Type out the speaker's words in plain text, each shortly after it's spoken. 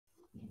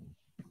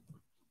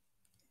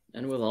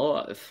And we're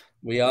live.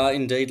 We are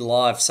indeed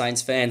live,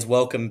 Saints fans.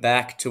 Welcome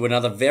back to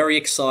another very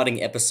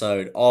exciting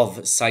episode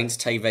of Saints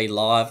TV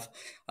Live.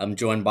 I'm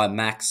joined by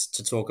Max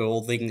to talk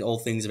all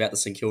things about the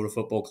St Kilda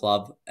Football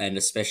Club and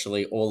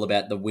especially all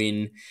about the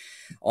win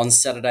on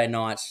Saturday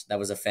night. That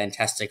was a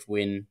fantastic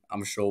win.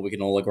 I'm sure we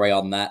can all agree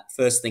on that.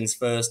 First things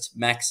first,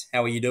 Max,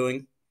 how are you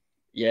doing?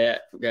 Yeah,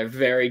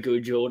 very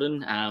good,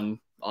 Jordan. I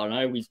don't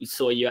know. We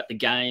saw you at the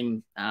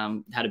game,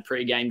 had a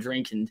pre-game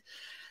drink, and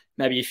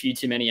maybe a few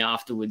too many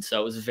afterwards.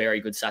 So it was a very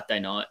good Saturday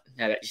night.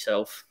 How about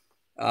yourself?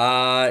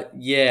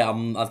 Yeah,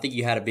 I think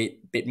you had a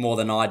bit more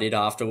than I did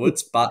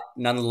afterwards, but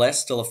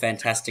nonetheless, still a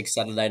fantastic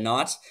Saturday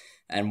night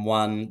and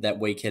one that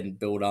we can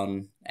build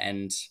on.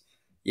 And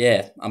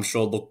yeah, I'm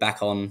sure look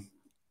back on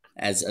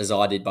as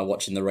I did by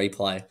watching the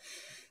replay.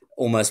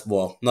 Almost,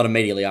 well, not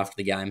immediately after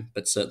the game,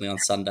 but certainly on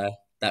Sunday.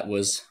 That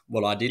was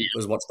what I did,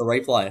 was watch the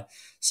replay.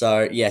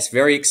 So yes,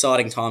 very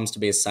exciting times to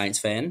be a Saints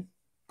fan.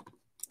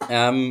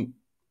 Um,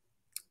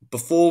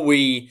 Before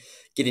we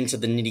get into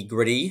the nitty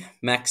gritty,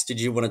 Max,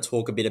 did you want to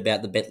talk a bit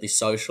about the Bentley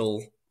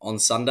Social on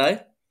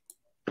Sunday?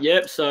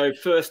 Yep. So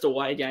first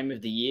away game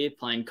of the year,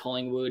 playing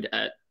Collingwood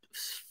at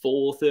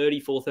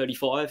 4:30,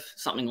 4:35,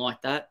 something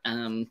like that.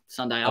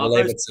 Sunday I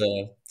believe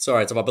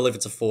Arvos, I believe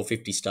it's a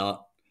 4:50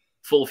 start.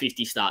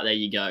 4:50 start. There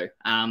you go.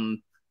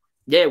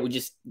 Yeah, we'll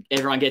just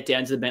everyone get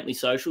down to the Bentley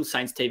Social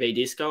Saints TV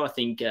Disco. I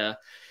think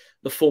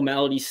the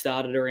formalities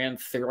started around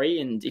 3,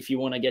 and if you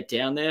want to get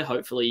down there,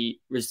 hopefully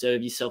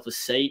reserve yourself a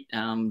seat.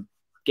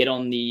 Get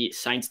on the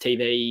Saints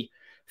TV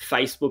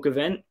Facebook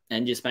event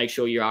and just make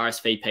sure you're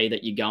RSVP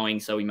that you're going,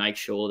 so we make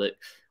sure that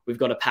we've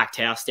got a packed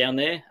house down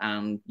there.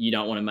 You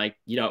don't want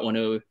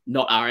to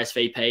not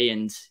RSVP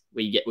and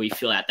we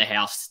fill out the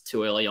house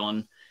too early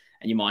on,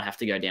 and you might have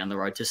to go down the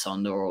road to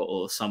Sonder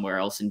or somewhere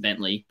else in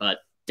Bentley. But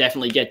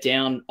definitely get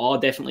down. I'll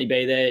definitely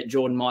be there.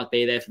 Jordan might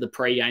be there for the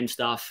pre-game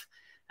stuff.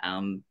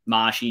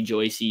 Marshy,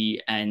 Joycey,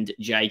 and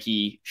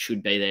Jakey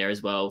should be there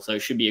as well. So it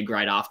should be a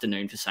great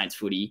afternoon for Saints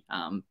footy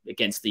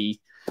against the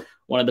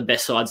one of the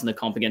best sides in the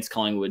comp against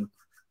Collingwood.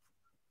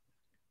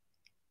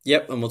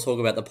 Yep, and we'll talk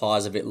about the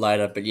pies a bit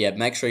later. But yeah,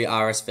 make sure you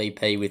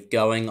RSVP with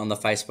going on the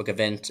Facebook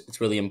event. It's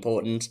really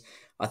important.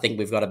 I think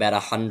we've got about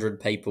 100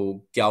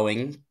 people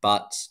going,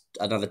 but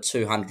another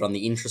 200 on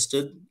the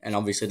interested. And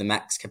obviously, the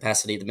max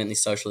capacity at the Bentley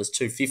Social is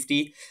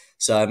 250.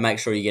 So make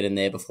sure you get in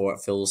there before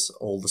it fills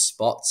all the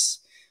spots.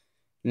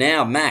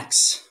 Now,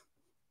 Max,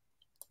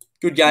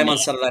 good game on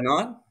Yeah. Saturday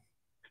night.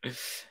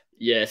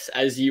 Yes,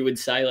 as you would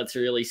say, let's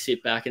really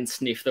sit back and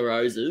sniff the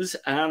roses.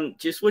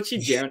 Just what's your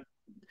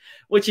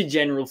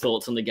general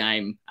thoughts on the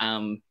game?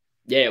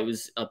 Yeah, it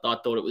was. I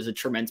thought it was a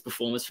tremendous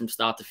performance from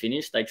start to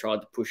finish. They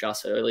tried to push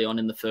us early on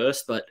in the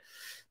first, but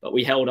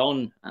we held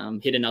on,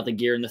 hit another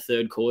gear in the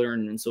third quarter,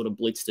 and sort of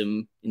blitzed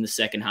them in the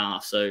second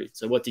half. So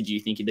what did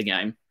you think of the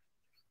game?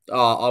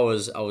 Oh, I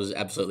was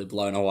absolutely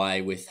blown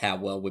away with how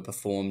well we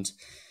performed.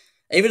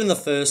 Even in the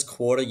first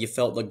quarter, you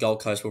felt the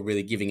Gold Coast were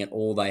really giving it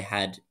all they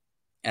had,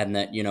 and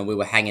that we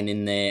were hanging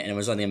in there, and it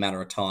was only a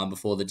matter of time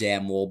before the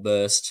damn wall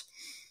burst.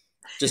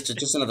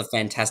 Just another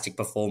fantastic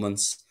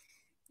performance,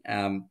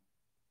 um,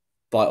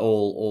 by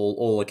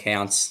all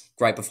accounts.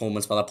 Great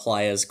performance by the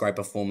players, great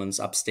performance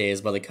upstairs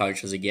by the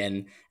coaches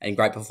again, and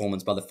great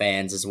performance by the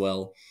fans as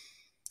well.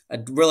 A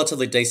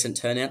relatively decent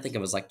turnout. I think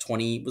it was like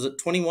 20. Was it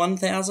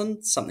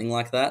 21,000, something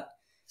like that?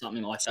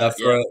 Something like So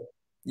that.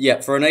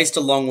 Yeah. for an Easter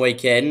long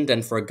weekend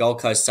and for a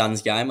Gold Coast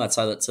Suns game, I'd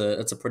say that's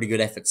a pretty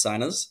good effort,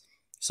 Soners.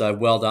 So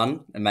well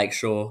done, and make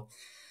sure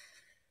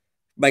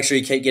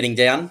you keep getting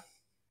down.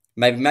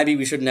 Maybe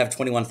we shouldn't have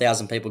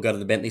 21,000 people go to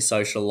the Bentley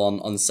Social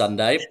on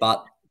Sunday,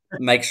 but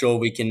we'll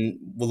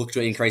look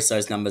to increase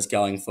those numbers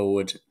going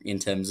forward in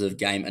terms of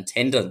game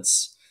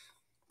attendance.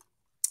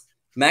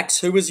 Max,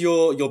 who was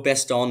your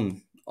best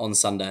on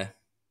Sunday?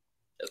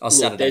 Oh, Look,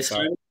 Saturday,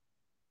 sorry.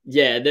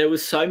 there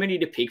was so many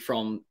to pick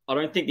from. I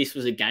don't think this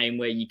was a game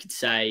where you could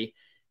say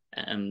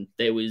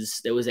there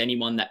was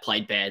anyone that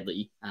played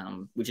badly,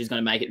 which is going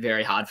to make it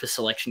very hard for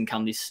selection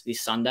come this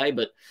Sunday.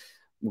 But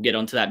we'll get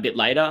onto that a bit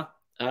later.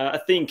 I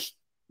think,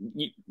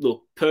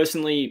 look,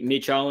 personally,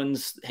 Mitch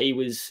Owens, he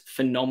was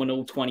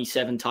phenomenal.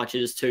 27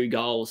 touches, 2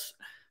 goals,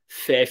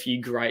 fair few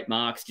great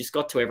marks. Just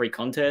got to every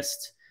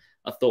contest.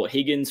 I thought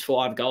Higgins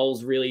 5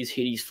 goals really has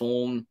hit his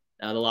form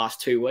the last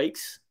 2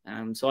 weeks.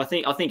 So I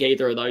think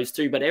either of those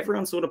two, but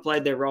everyone sort of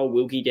played their role.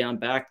 Wilkie down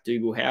back,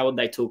 Dougal Howard,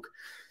 they took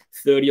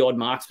 30 odd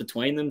marks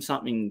between them,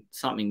 something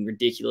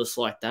ridiculous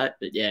like that.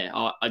 But yeah,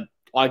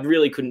 I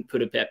really couldn't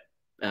put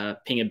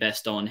pinger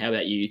best on. How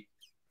about you?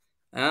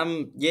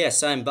 Yeah,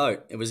 same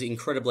boat. It was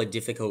incredibly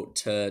difficult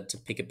to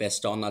pick a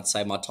best on. I'd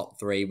say my top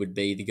three would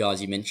be the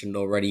guys you mentioned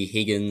already: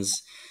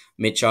 Higgins,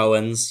 Mitch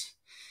Owens,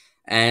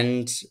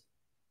 and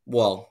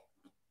well,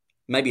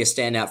 maybe a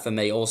standout for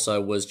me also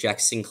was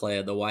Jack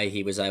Sinclair. The way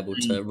he was able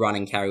to run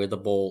and carry with the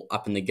ball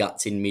up in the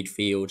guts in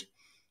midfield.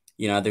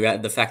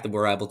 The fact that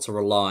we're able to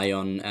rely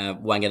on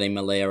Wangani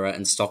Malera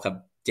and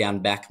Stocker down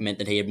back meant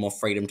that he had more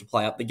freedom to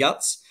play up the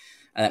guts,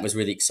 and that was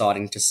really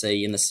exciting to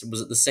see.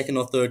 Was it the second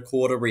or third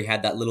quarter where he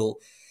had that little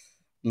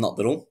not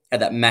little,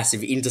 had that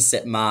massive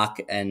intercept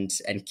mark and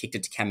kicked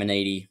it to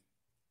Caminiti.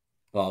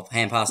 Well,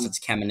 hand passed it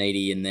to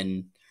Caminiti and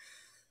then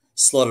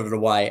slotted it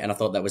away. And I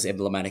thought that was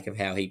emblematic of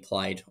how he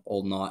played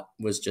all night.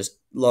 Was just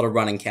a lot of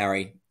run and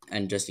carry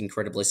and just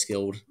incredibly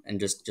skilled and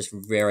just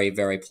very,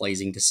 very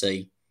pleasing to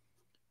see.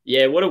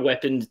 Yeah, what a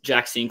weapon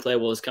Jack Sinclair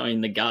was coming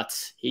in the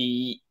guts.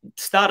 He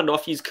started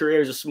off his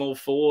career as a small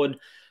forward.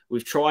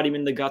 We've tried him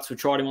in the guts. We've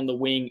tried him on the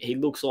wing. He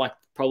looks like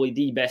probably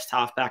the best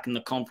halfback in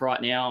the comp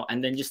right now.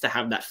 And then just to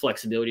have that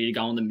flexibility to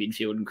go on the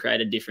midfield and create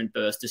a different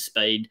burst of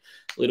speed,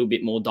 a little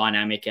bit more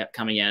dynamic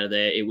coming out of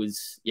there. It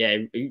was, yeah,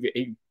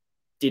 he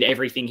did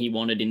everything he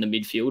wanted in the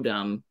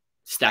midfield,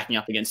 stacking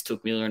up against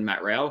Touk Miller and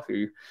Matt Rowell,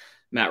 who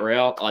Matt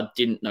Rowell, I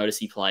didn't notice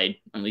he played,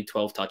 only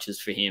 12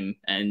 touches for him.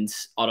 And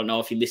I don't know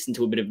if you listened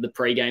to a bit of the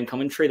pre-game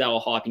commentary, they were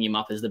hyping him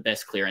up as the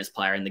best clearance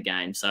player in the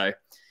game. So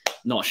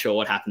not sure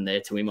what happened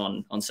there to him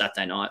on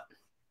Saturday night.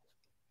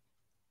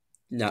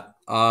 No,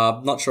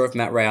 not sure if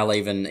Matt Rowell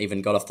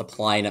even got off the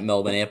plane at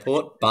Melbourne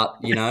Airport,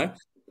 but,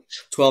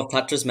 12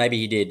 touches, maybe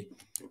he did.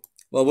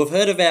 Well, we've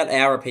heard about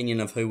our opinion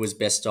of who was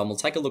best on. We'll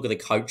take a look at the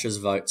coaches'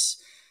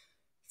 votes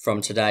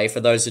from today. For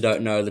those who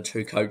don't know, the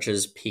two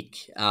coaches pick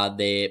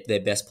their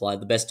best player.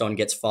 The best on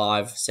gets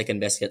 5, second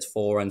best gets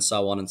 4, and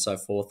so on and so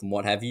forth, and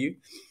what have you.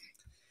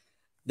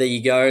 There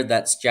you go.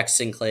 That's Jack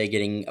Sinclair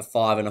getting a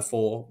 5 and a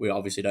 4. We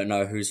obviously don't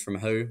know who's from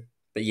who.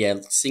 But yeah,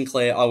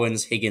 Sinclair,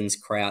 Owens, Higgins,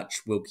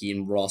 Crouch, Wilkie,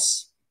 and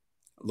Ross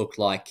look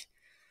like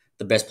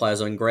the best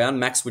players on ground.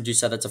 Max, would you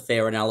say that's a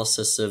fair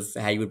analysis of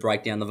how you would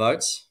break down the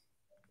votes?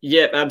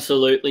 Yep,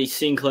 absolutely.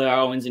 Sinclair,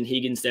 Owens, and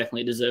Higgins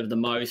definitely deserve the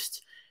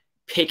most.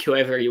 Pick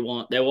whoever you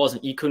want.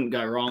 You couldn't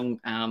go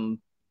wrong.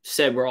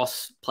 Seb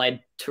Ross played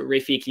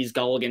terrific. His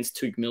goal against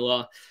Touk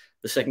Miller,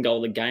 the second goal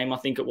of the game, I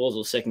think it was,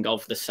 or second goal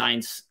for the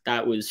Saints,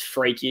 that was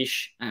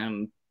freakish.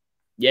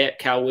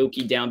 Cal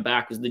Wilkie down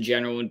back was the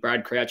general, and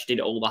Brad Crouch did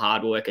all the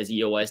hard work as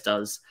he always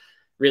does,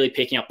 really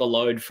picking up the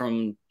load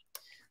from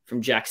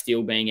Jack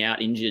Steele being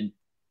out injured.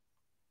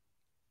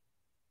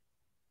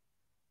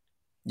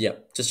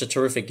 Yep, just a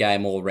terrific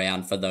game all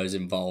round for those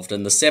involved.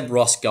 And the Seb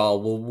Ross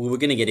goal, we were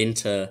going to get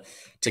into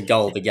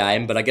goal of the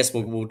game, but I guess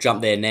we'll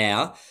jump there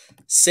now.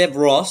 Seb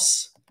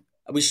Ross,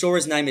 are we sure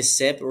his name is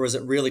Seb, or is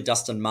it really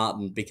Dustin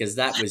Martin? Because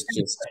that was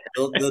just,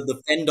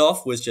 the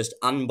fend-off was just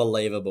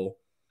unbelievable.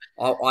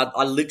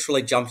 I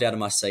literally jumped out of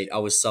my seat. I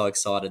was so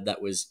excited.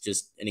 That was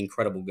just an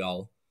incredible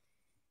goal.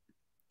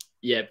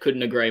 Yeah,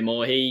 couldn't agree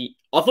more. I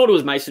thought it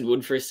was Mason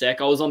Wood for a sec.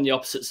 I was on the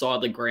opposite side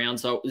of the ground,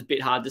 so it was a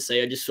bit hard to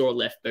see. I just saw a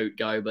left boot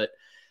go, but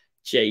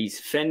geez,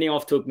 fending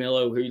off Touk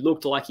Miller, who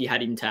looked like he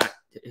had him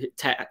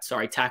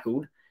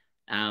tackled.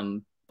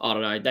 I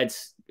don't know.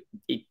 That's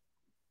it.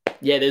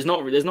 Yeah, there's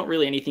not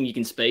really anything you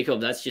can speak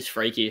of. That's just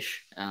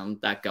freakish.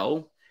 That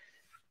goal.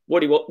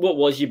 What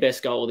was your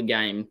best goal of the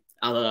game,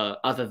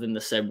 other than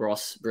the Seb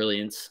Ross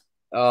brilliance?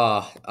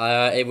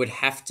 It would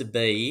have to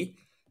be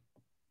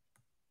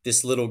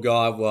this little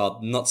guy. Well,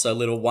 not so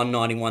little,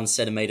 191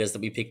 centimeters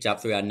that we picked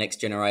up through our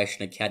Next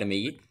Generation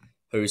Academy,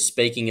 who,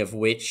 speaking of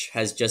which,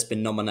 has just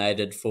been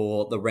nominated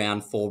for the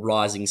Round 4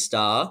 Rising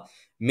Star.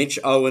 Mitch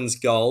Owens'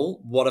 goal,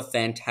 what a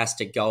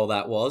fantastic goal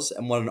that was,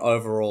 and what an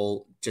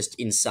overall just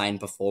insane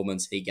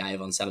performance he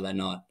gave on Saturday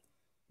night.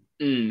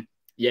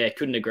 Yeah,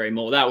 couldn't agree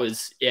more. That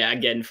was,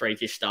 again,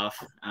 freakish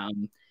stuff.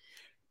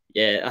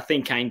 I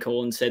think Kane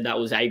Corlin said that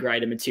was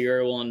A-grade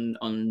material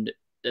on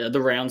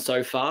the round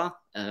so far.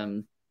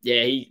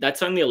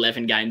 That's only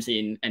 11 games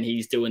in, and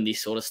he's doing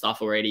this sort of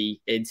stuff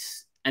already.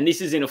 And this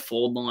is in a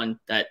forward line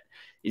that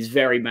is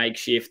very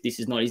makeshift. This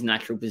is not his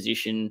natural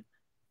position.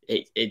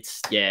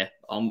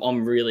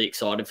 I'm really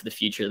excited for the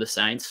future of the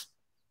Saints.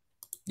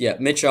 Yeah,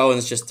 Mitch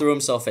Owens just threw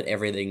himself at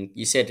everything.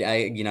 You said,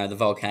 the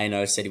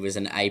Volcano said he was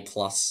an A+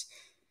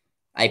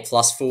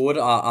 forward.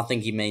 I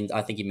think he meant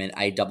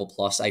A++,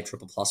 A++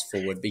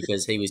 forward,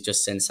 because he was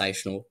just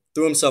sensational.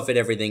 Threw himself at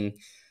everything.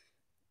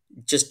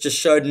 Just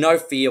showed no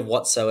fear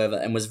whatsoever,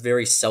 and was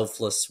very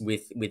selfless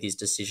with his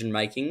decision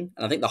making.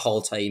 And I think the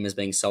whole team is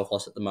being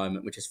selfless at the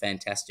moment, which is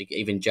fantastic.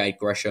 Even Jade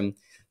Gresham,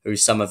 who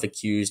some have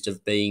accused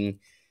of being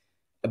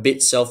a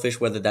bit selfish,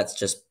 whether that's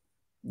just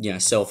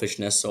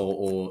selfishness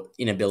or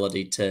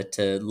inability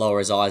to lower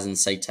his eyes and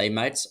see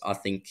teammates. I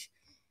think,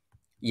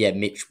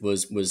 Mitch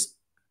was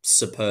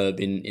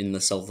superb in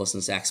the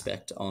selflessness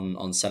aspect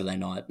on Saturday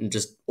night, and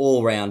just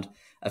all around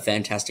a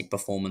fantastic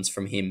performance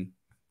from him.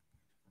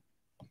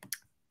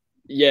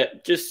 Yeah,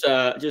 just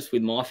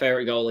with my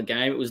favourite goal of the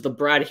game, it was the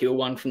Brad Hill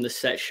one from the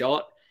set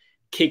shot.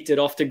 Kicked it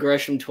off to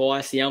Gresham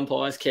twice. The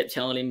umpires kept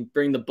telling him,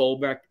 bring the ball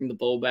back. And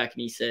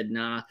he said,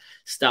 nah,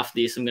 stuff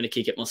this. I'm going to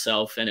kick it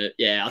myself. And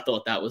I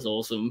thought that was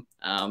awesome.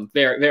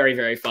 Very, very,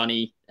 very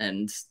funny.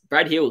 And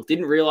Brad Hill,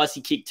 didn't realise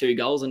he kicked 2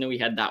 goals. I knew he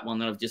had that one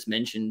that I've just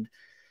mentioned.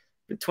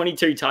 But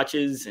 22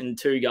 touches and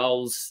 2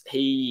 goals.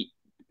 He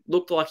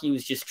looked like he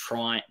was just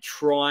trying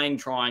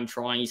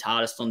his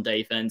hardest on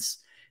defence.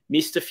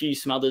 Missed a few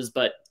smothers,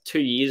 but 2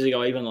 years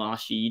ago, even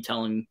last year, you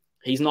tell him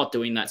he's not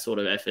doing that sort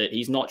of effort.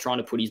 He's not trying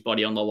to put his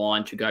body on the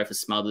line to go for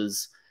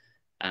smothers.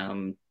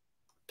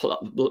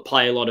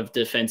 play a lot of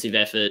defensive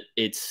effort.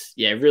 It's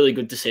really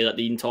good to see that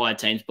the entire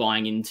team's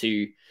buying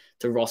into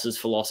Ross's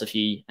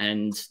philosophy.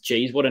 And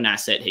geez, what an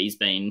asset he's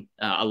been,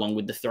 along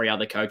with the three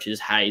other coaches,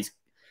 Hayes,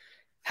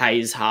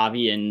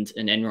 Harvey, and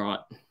Enright.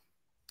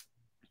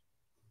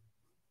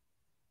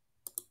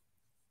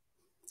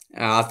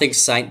 I think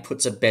Saint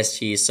puts it best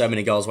here. So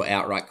many goals were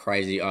outright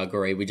crazy. I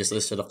agree. We just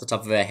listed off the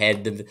top of our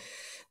head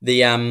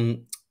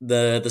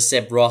the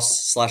Seb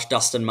Ross /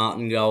 Dustin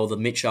Martin goal, the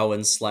Mitch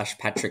Owens /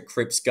 Patrick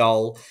Cripps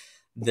goal,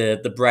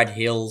 the Brad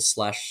Hill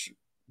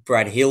 /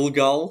 Brad Hill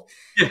goal.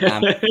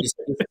 Just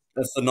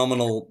a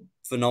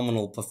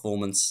phenomenal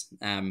performance.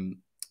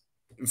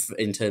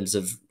 In terms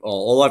of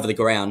all over the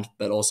ground,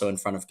 but also in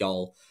front of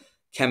goal.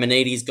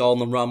 Caminiti's goal on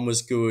the run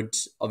was good.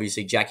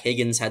 Obviously, Jack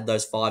Higgins had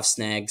those 5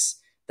 snags.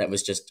 That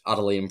was just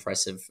utterly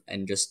impressive,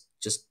 and just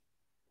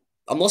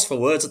I'm lost for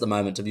words at the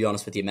moment, to be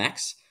honest with you,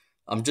 Max.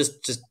 I'm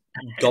just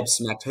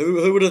gobsmacked.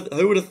 Who would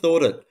have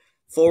thought it?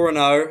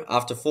 4-0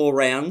 after 4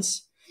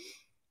 rounds,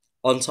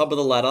 on top of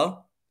the ladder,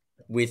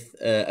 with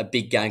a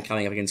big game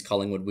coming up against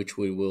Collingwood, which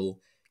we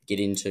will get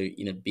into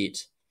in a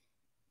bit.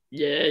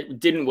 Yeah,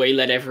 didn't we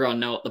let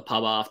everyone know at the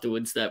pub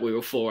afterwards that we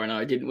were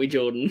 4-0, didn't we,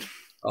 Jordan?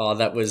 Oh,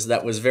 that was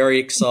very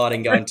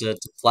exciting going to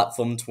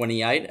platform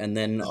 28 and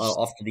then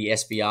off to the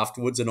SB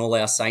afterwards and all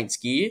our Saints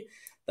gear.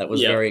 That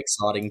was very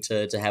exciting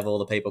to have all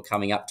the people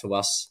coming up to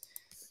us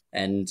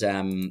and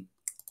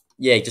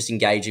just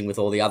engaging with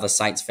all the other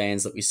Saints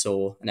fans that we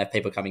saw and have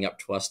people coming up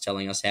to us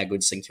telling us how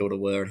good St Kilda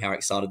were and how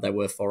excited they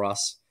were for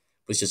us.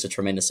 It was just a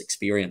tremendous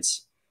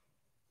experience.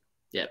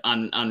 Yeah,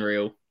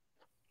 unreal.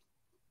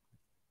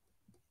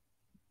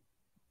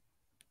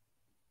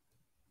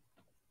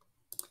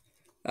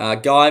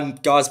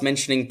 Guys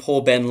mentioning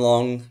poor Ben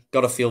Long.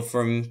 Got a feel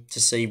for him to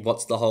see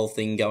what's the whole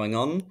thing going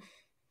on.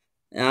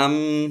 Had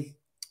a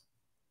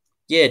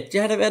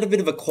bit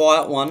of a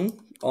quiet one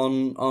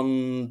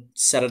on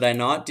Saturday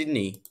night, didn't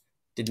he?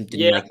 Didn't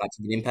make much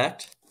of an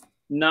impact.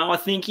 No, I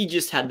think he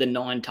just had the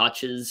 9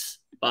 touches.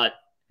 But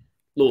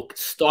look,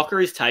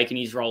 Stocker is taking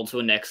his role to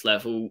a next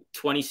level.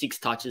 26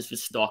 touches for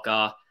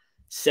Stocker,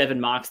 7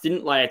 marks.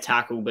 Didn't lay a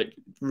tackle, but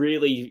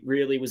really,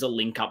 really was a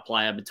link-up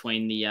player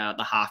between the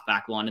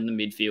half-back line and the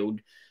midfield,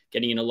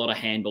 getting in a lot of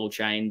handball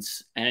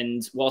chains.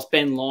 And whilst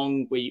Ben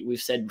Long,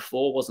 we've said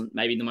before, wasn't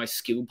maybe the most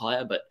skilled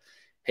player, but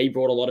he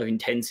brought a lot of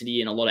intensity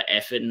and a lot of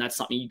effort, and that's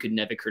something you could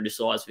never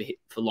criticise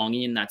for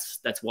Longy, and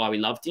that's why we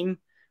loved him.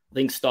 I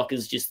think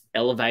Stocker's just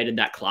elevated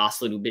that class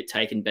a little bit,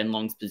 taken Ben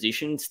Long's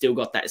position, still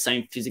got that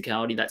same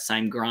physicality, that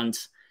same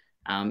grunt.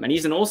 And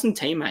he's an awesome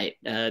teammate.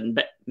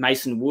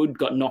 Mason Wood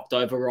got knocked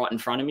over right in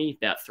front of me,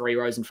 about 3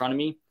 rows in front of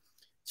me.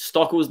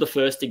 Stocker was the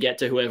first to get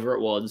to whoever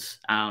it was,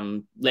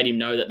 let him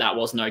know that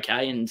wasn't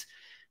okay. And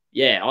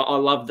yeah, I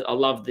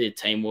love the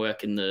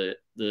teamwork and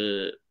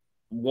the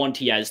want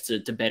he has to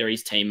better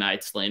his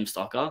teammates, Liam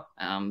Stocker.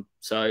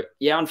 So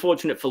yeah,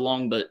 unfortunate for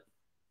Long, but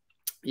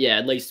yeah,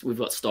 at least we've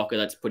got Stocker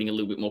that's putting a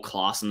little bit more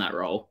class in that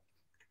role.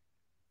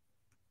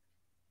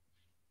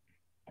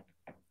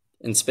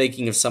 And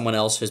speaking of someone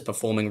else who's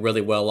performing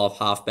really well off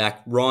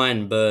halfback,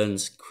 Ryan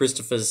Burns.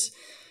 Christopher's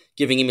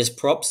giving him his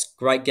props.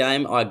 Great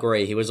game. I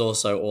agree. He was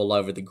also all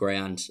over the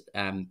ground.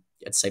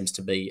 It seems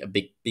to be a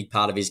big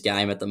part of his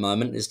game at the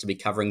moment is to be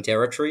covering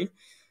territory.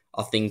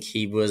 I think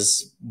he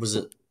was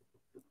it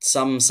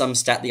some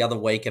stat the other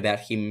week about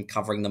him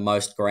covering the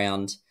most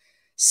ground,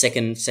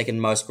 second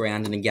most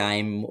ground in a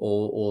game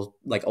or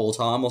like all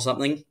time or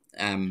something.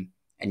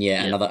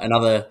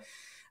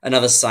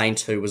 Another Saint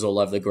who was all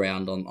over the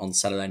ground on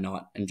Saturday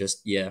night and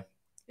just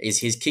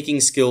his kicking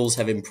skills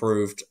have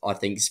improved. I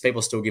think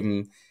people still give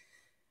him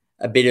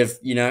a bit of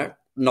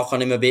knock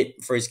on him a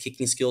bit for his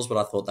kicking skills, but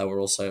I thought they were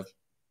also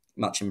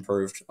much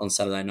improved on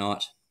Saturday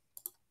night.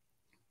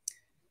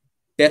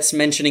 Bet's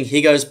mentioning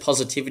Higo's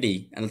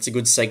positivity, and it's a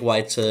good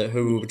segue to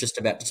who we were just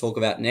about to talk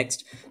about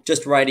next.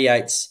 Just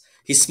radiates.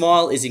 His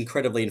smile is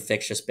incredibly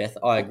infectious, Beth.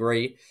 I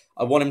agree.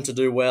 I want him to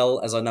do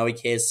well, as I know he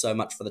cares so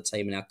much for the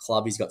team and our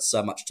club. He's got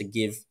so much to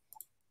give.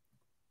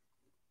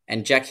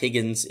 And Jack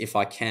Higgins, if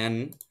I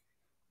can.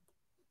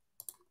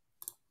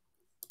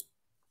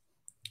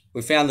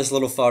 We found this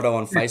little photo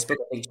on Facebook.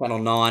 I think Channel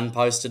 9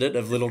 posted it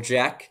of little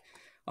Jack.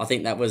 I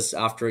think that was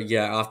after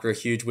a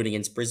huge win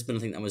against Brisbane. I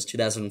think that was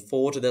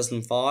 2004,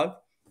 2005.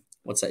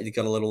 What's that? He's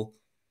got a little...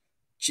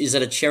 Is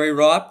that a cherry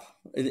ripe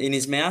in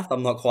his mouth?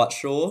 I'm not quite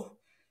sure.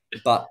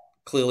 But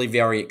clearly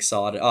very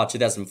excited.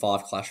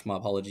 2005 Clash, my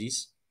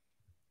apologies.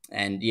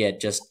 And yeah,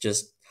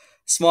 just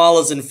smile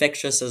as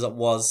infectious as it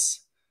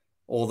was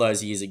all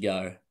those years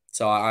ago.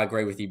 So I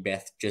agree with you,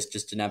 Beth.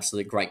 Just an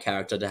absolute great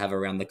character to have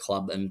around the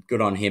club, and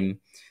good on him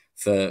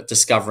for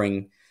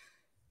discovering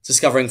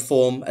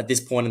form at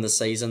this point in the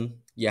season.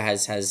 Yeah,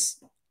 has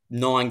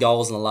 9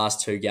 goals in the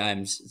last 2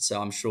 games.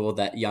 So I'm sure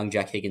that young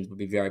Jack Higgins would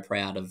be very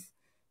proud of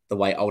the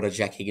way older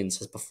Jack Higgins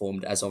has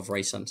performed as of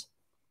recent.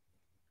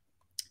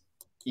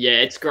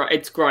 Yeah, it's great.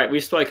 It's great.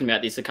 We've spoken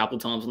about this a couple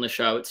of times on the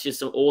show. It's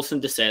just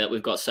awesome to say that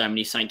we've got so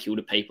many St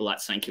Kilda people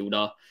at St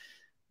Kilda.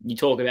 you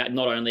talk about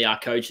not only our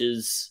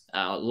coaches,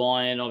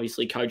 Lyon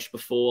obviously coached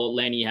before,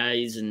 Lanny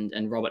Hayes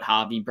and Robert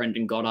Harvey,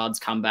 Brendan Goddard's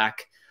come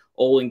back,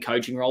 all in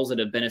coaching roles that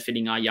are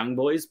benefiting our young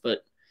boys. But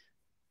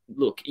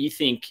look, you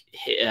think,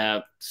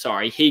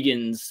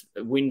 Higgins,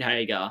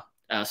 Windhager,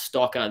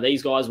 Stocker,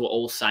 these guys were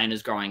all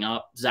Saners growing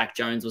up. Zach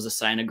Jones was a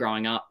Saner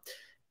growing up.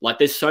 Like,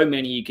 there's so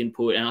many you can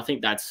put, and I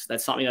think that's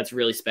something that's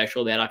really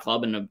special about our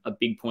club and a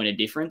big point of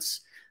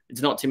difference.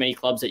 It's not too many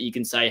clubs that you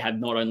can say have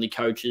not only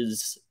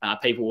coaches,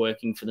 people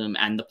working for them,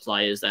 and the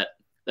players that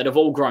have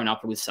all grown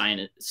up with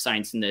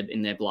Saints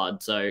in their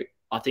blood. So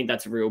I think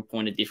that's a real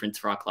point of difference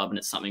for our club, and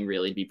it's something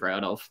really to be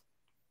proud of.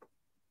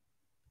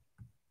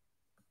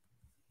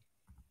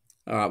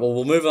 All right, well,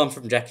 we'll move on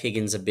from Jack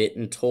Higgins a bit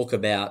and talk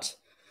about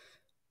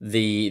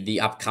the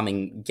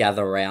upcoming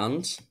gather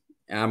round.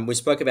 We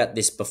spoke about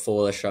this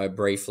before the show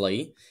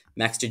briefly.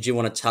 Max, did you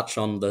want to touch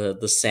on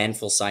the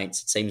Sandful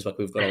Saints? It seems like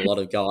we've got a lot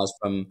of guys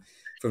from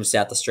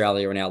South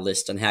Australia in our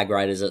list, and how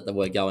great is it that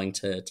we're going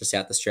to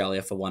South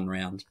Australia for one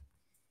round?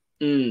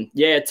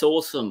 Yeah, it's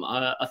awesome.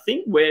 I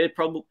think Marshy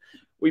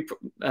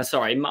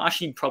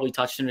probably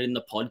touched on it in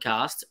the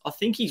podcast. I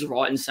think he's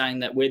right in saying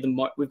that we've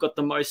got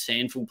the most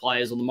Sandful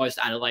players or the most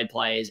Adelaide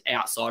players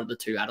outside of the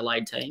two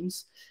Adelaide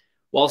teams.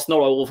 Whilst not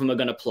all of them are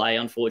going to play,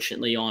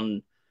 unfortunately,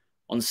 on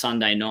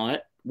Sunday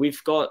night,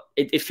 we've got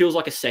it feels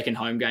like a second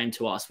home game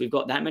to us. We've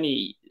got that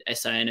many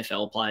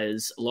SANFL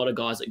players, a lot of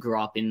guys that grew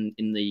up in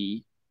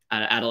the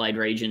Adelaide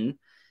region.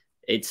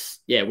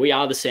 We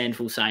are the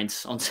Sandful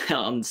Saints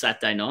on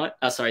Sunday night.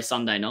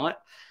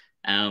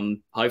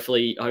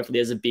 Hopefully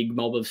there's a big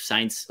mob of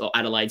Saints or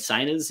Adelaide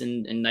Sainers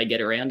and they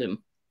get around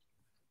him.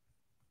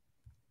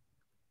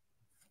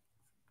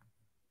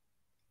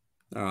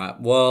 All right.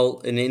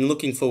 Well, and in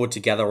looking forward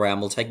to gather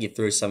round, we'll take you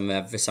through some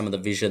of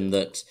the vision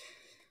that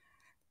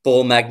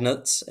Ball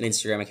Magnets, an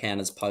Instagram account,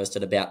 has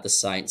posted about the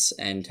Saints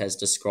and has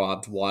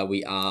described why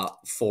we are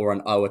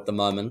 4-0 at the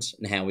moment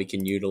and how we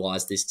can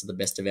utilise this to the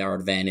best of our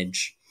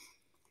advantage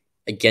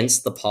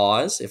against the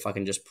Pies. If I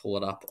can just pull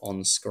it up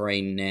on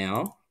screen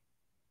now.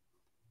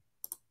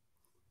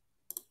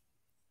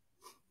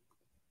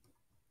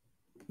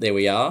 There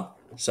we are.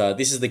 So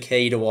this is the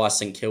key to why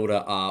St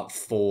Kilda are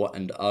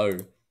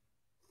 4-0.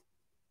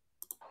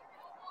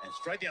 And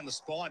straight down the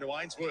spine to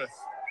Ainsworth.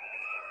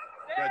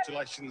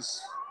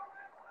 Congratulations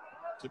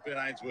to Ben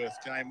Ainsworth.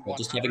 Game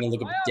just having a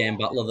look at Dan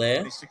Butler there.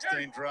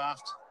 2016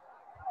 draft.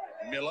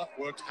 Miller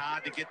worked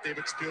hard to get there,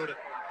 but spilled it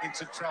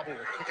into trouble.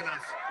 Quick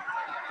enough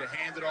to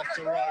hand it off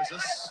to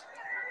Roses.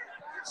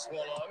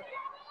 Swallow.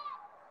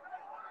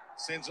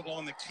 Sends it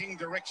along the King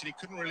direction. He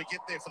couldn't really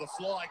get there for the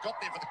fly.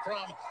 Got there for the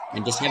crumb.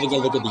 And just having a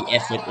look at the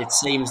effort, it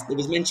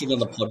was mentioned on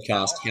the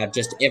podcast how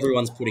just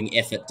everyone's putting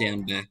effort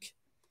down back.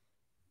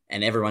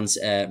 And everyone's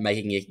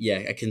making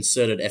a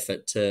concerted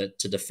effort to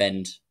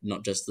defend,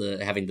 not just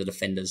having the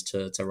defenders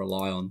to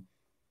rely on.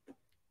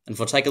 And if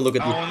we take a look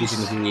at the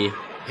position here,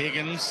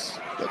 Higgins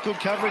got good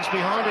coverage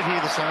behind it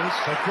here. The Suns.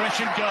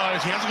 Aggression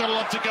goes. He hasn't got a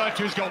lot to go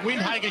to. He's got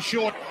Windhager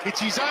short. It's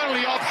his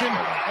only option,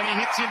 and he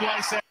hits in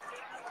lace out.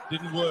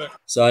 Didn't work.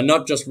 So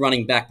not just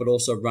running back, but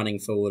also running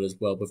forward as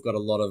well. We've got a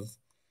lot of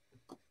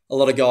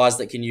guys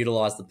that can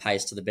utilise the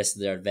pace to the best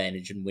of their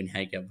advantage, and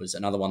Windhager was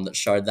another one that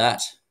showed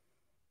that.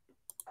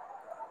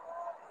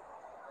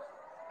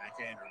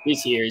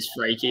 This year is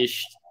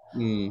freakish.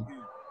 I'm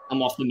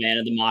off the man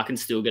of the mark and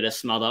still get a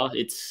smother.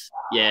 It's,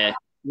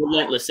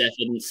 relentless effort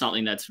and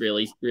something that's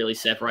really, really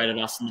separated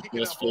us in the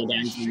first 4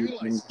 games in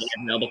every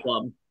other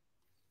club.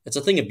 It's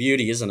a thing of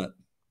beauty, isn't it?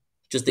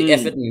 Just the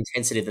effort and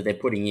intensity that they're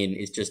putting in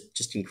is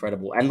just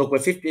incredible. And look, we're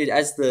 50,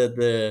 as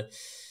the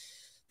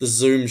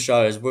Zoom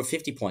shows, we're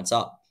 50 points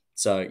up.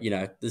 So,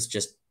 there's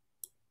just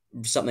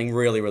something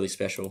really, really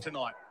special.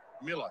 Tonight.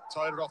 Miller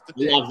towed it off the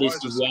deck. Love this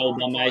as well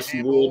by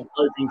Mason Wood,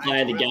 opening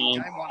player of the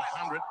game.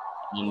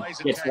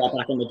 Gets right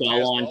back on the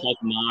goal line, take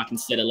a mark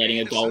instead of letting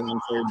a goal run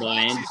through by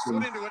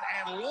Anderson.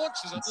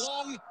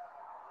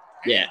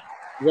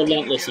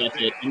 Relentless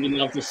effort, and you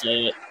love to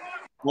see it.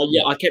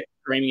 I kept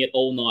screaming it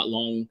all night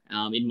long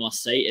in my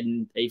seat,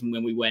 and even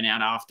when we went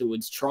out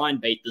afterwards, try and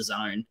beat the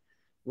zone.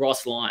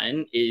 Ross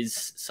Lyon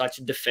is such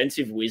a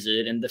defensive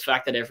wizard, and the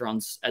fact that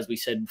everyone's, as we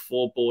said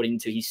before, bought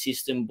into his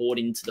system, bought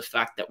into the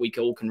fact that we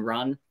all can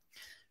run.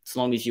 As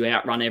long as you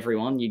outrun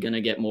everyone, you're going to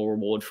get more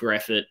reward for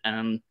effort.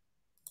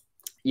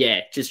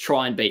 Just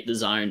try and beat the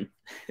zone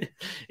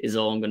is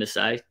all I'm going to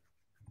say.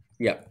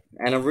 Yeah,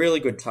 and a really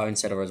good tone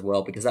setter as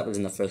well, because that was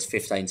in the first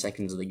 15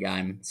 seconds of the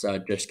game. So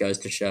it just goes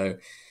to show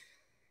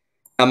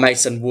how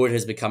Mason Wood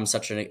has become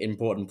such an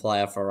important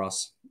player for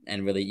us,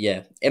 and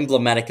really,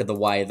 emblematic of the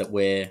way that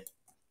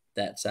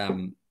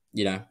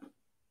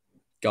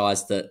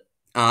guys that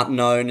aren't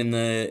known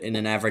in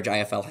an average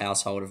AFL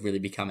household have really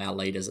become our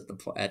leaders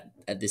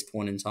at this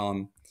point in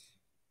time.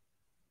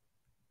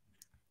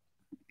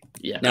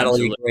 Yeah,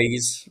 Natalie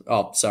agrees.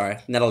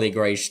 Natalie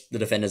agrees. The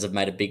defenders have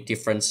made a big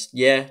difference.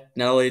 Yeah,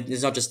 Natalie.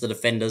 It's not just the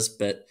defenders,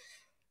 but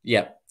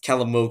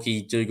Callum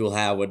Wilkie, Dougal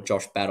Howard,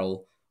 Josh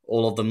Battle,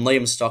 all of them.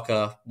 Liam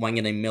Stocker,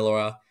 Wangani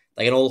Miller.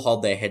 They can all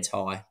hold their heads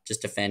high.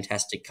 Just a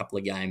fantastic couple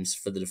of games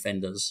for the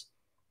defenders.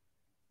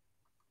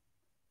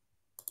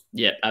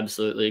 Yeah,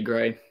 absolutely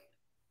agree.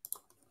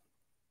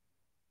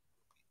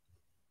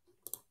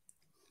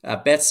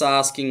 Beth's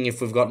asking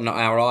if we've gotten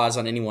our eyes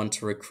on anyone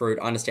to recruit.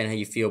 I understand how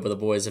you feel, but the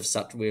boys have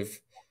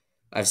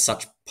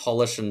such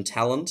polish and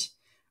talent,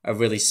 a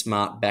really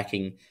smart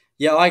backing.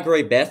 Yeah, I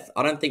agree, Beth.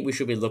 I don't think we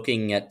should be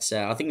looking at.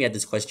 I think we had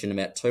this question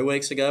about 2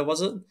 weeks ago,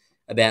 was it?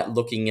 About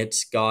looking at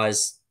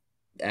guys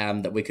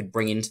that we could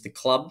bring into the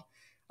club.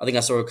 I think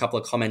I saw a couple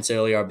of comments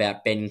earlier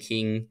about Ben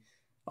King.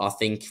 I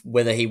think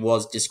whether he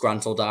was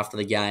disgruntled after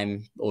the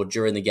game or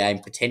during the game,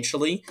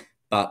 potentially,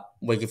 but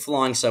we're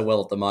flying so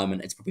well at the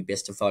moment, it's probably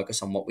best to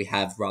focus on what we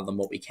have rather than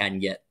what we can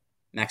get.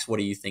 Max, what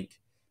do you think?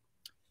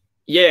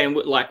 Yeah, and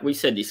like we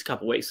said this a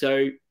couple of weeks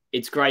ago,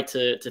 it's great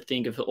to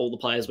think of all the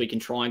players we can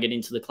try and get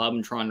into the club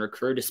and try and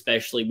recruit,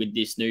 especially with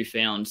this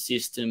newfound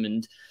system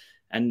and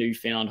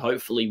newfound,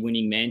 hopefully,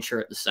 winning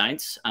mantra at the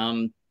Saints.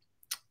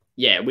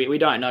 Yeah, we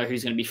don't know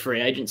who's going to be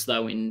free agents,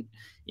 though, in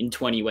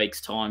 20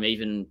 weeks' time,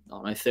 even, I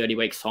don't know, 30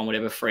 weeks' time,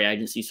 whatever free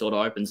agency sort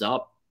of opens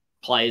up.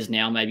 Players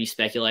now may be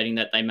speculating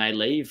that they may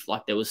leave.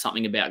 Like there was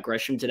something about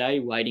Gresham today,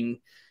 waiting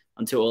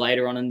until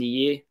later on in the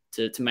year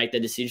to make their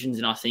decisions.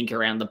 And I think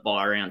around the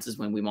buy rounds is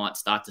when we might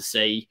start to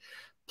see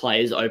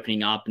players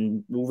opening up,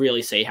 and we'll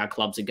really see how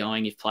clubs are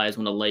going if players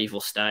want to leave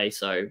or stay.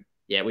 So,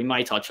 yeah, we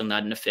may touch on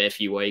that in a fair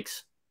few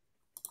weeks.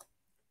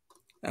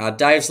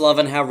 Dave's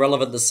loving how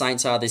relevant the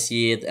Saints are this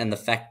year, and the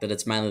fact that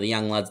it's mainly the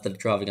young lads that are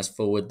driving us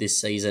forward this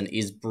season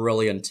is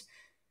brilliant.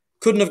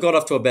 Couldn't have got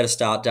off to a better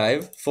start,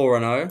 Dave.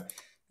 4-0.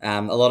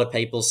 A lot of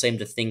people seem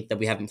to think that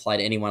we haven't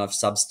played anyone of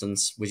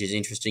substance, which is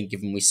interesting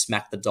given we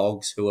smacked the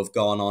Dogs, who have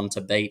gone on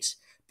to beat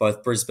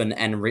both Brisbane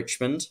and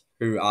Richmond,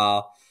 who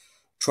are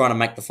trying to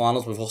make the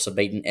finals. We've also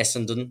beaten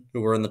Essendon,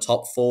 who were in the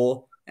top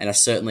 4 and are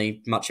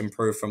certainly much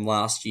improved from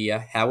last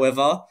year.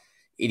 However,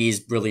 it is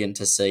brilliant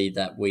to see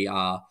that we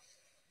are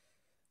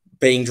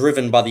being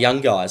driven by the young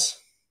guys,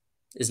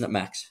 isn't it,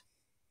 Max?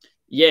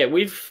 Yeah,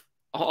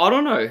 I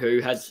don't know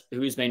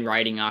who's been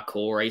rating our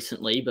core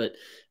recently, but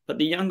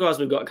the young guys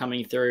we've got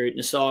coming through,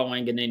 Nasai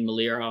Wanganeen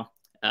Malira,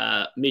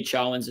 Mitch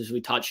Owens, as we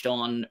touched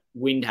on,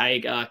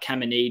 Windhager,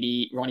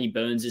 Caminiti, Ronnie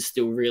Burns is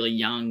still really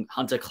young,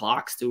 Hunter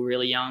Clark's still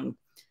really young.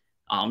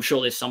 I'm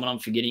sure there's someone I'm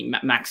forgetting.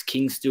 Max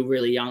King's still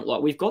really young.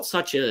 Like we've got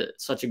such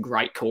a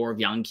great core of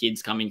young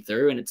kids coming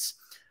through, and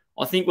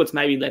I think what's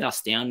maybe let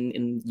us down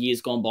in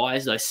years gone by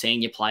is those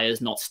senior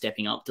players not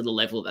stepping up to the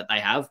level that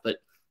they have. But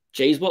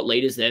geez, what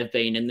leaders they've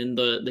been, and then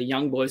the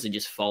young boys are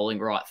just following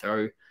right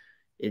through.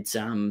 It's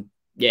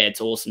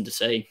it's awesome to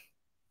see.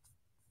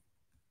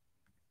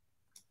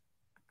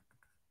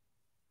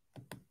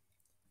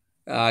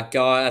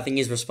 Guy, I think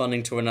he's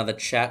responding to another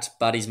chat,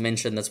 but he's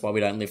mentioned that's why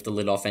we don't lift the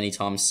lid off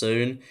anytime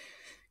soon.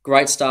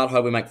 Great start.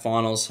 Hope we make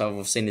finals. However,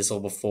 we've seen this all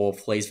before.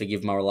 Please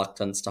forgive my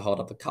reluctance to hold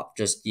up a cup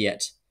just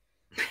yet.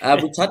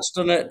 We touched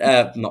on it,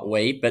 not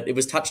we, but it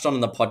was touched on in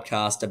the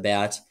podcast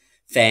about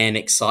fan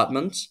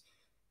excitement.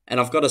 And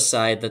I've got to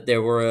say that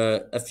there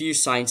were a few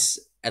Saints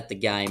at the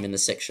game in the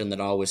section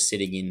that I was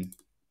sitting in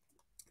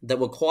that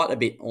were quite a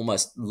bit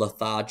almost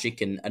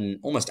lethargic and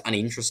almost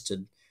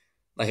uninterested.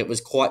 Like it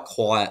was quite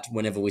quiet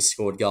whenever we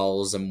scored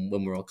goals, and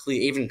when we were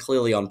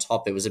clearly on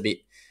top, it was a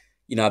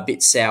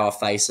bit sour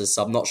faces.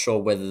 So I'm not sure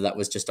whether that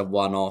was just a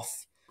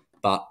one-off,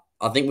 but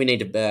I think we need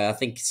to. I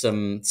think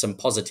some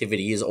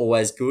positivity is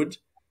always good.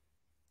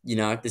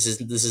 This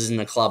isn't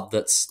a club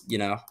that's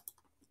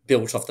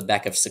built off the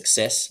back of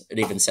success. It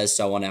even says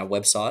so on our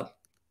website,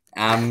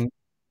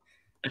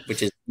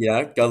 which is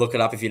go look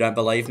it up if you don't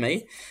believe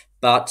me.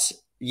 But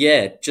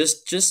yeah,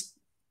 just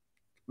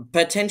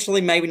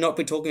potentially maybe not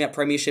be talking about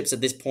premierships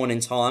at this point in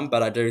time,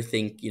 but I do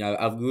think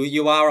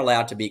you are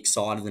allowed to be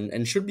excited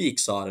and should be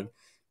excited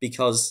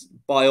because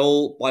by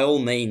all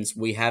means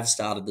we have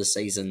started the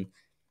season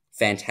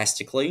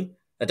fantastically.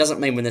 That doesn't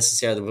mean we're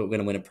going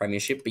to win a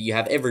premiership, but you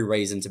have every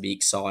reason to be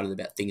excited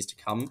about things to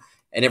come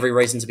and every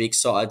reason to be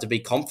excited, to be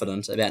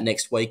confident about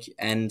next week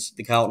and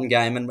the Carlton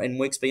game and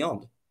weeks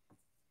beyond.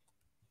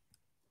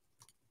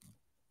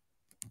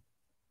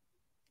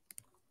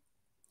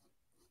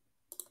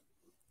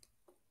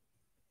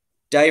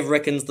 Dave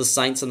reckons the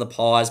Saints and the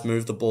Pies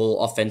move the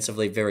ball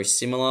offensively very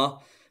similar,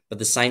 but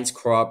the Saints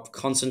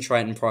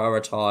concentrate and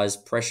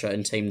prioritise pressure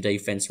and team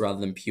defense rather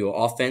than pure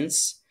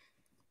offense.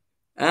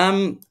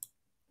 I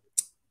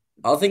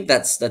think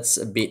that's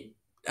a bit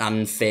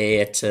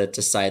unfair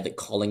to say that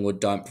Collingwood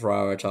don't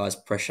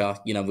prioritise pressure.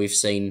 We've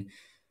seen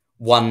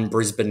one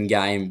Brisbane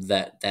game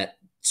that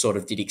sort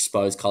of did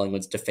expose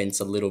Collingwood's defence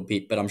a little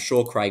bit, but I'm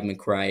sure Craig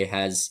McRae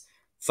has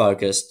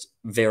focused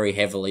very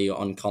heavily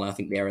on Collingwood. I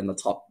think they're in the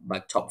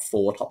top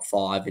 4, top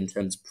 5 in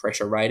terms of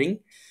pressure rating.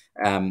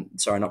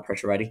 Sorry, not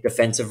pressure rating,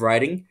 defensive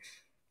rating.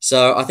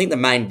 So I think the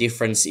main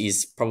difference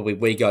is probably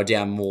we go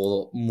down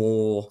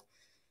more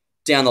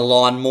down the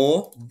line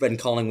more, when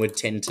Collingwood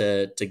tend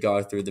to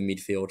go through the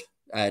midfield,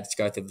 to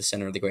go through the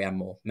centre of the ground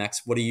more.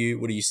 Max, what do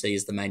you see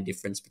as the main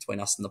difference between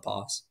us and the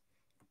Pies?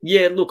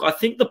 Yeah, look, I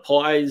think the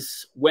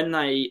Pies, when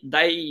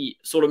they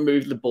sort of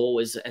move the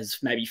ball as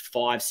maybe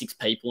 5-6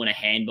 people in a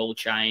handball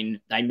chain,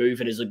 they move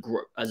it as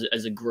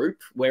a group,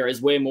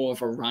 whereas we're more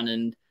of a run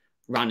and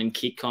run and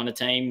kick kind of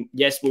team.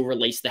 Yes, we'll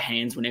release the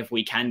hands whenever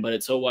we can, but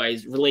it's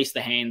always release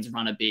the hands,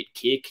 run a bit,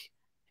 kick.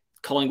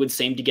 Collingwood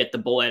seem to get the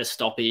ball out of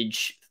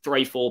stoppage,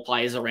 3-4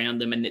 players around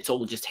them, and it's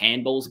all just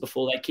handballs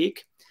before they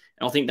kick.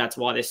 And I think that's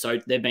why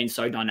they've been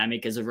so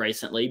dynamic as of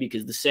recently,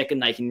 because the second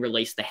they can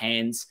release the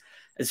hands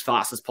as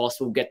fast as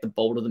possible, get the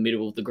ball to the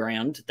middle of the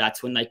ground,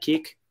 that's when they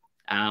kick.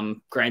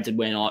 Granted,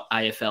 we're not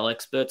AFL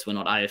experts, we're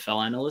not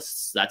AFL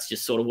analysts. That's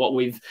just sort of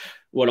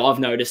what I've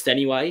noticed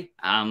anyway.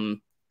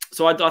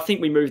 So I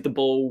think we move the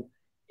ball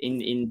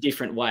in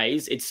different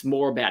ways. It's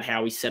more about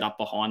how we set up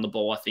behind the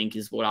ball, I think,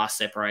 is what our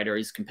separator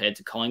is compared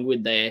to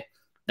Collingwood. They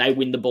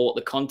win the ball at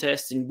the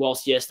contest, and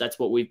whilst, yes, that's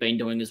what we've been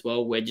doing as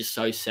well, we're just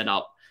so set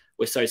up,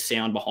 we're so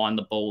sound behind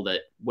the ball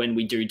that when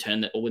we do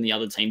turn it, or when the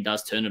other team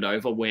does turn it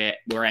over, we're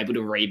able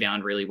to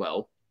rebound really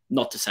well.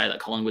 Not to say that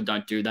Collingwood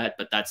don't do that,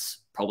 but that's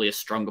probably a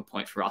stronger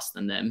point for us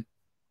than them.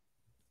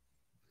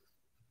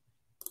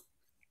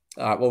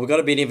 All right, well, we've got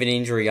a bit of an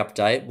injury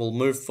update. We'll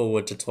move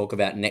forward to talk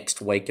about next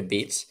week a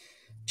bit.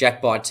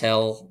 Jack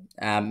Bytel,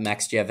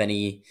 Max, do you have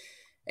any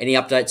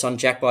updates on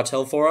Jack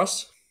Bytel for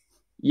us?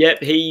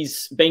 Yep,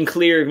 he's been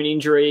clear of an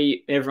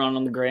injury. Everyone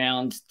on the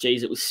ground,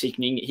 geez, it was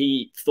sickening.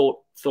 He thought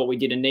we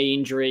did a knee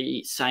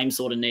injury, same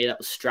sort of knee that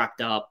was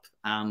strapped up.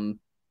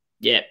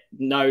 Yeah,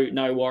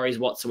 no worries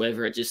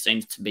whatsoever. It just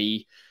seems to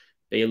be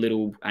a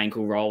little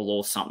ankle roll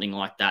or something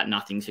like that.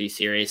 Nothing too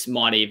serious.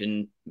 Might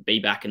even be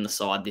back in the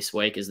side this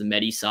week as the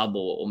Medi sub,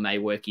 or may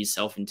work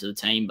himself into the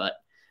team. But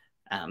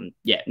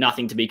yeah,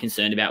 nothing to be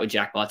concerned about with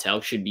Jack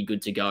Bytel. Should be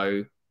good to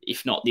go.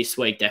 If not this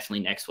week,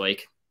 definitely next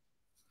week.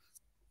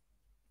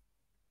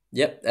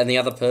 Yep, and the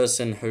other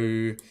person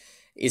who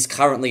is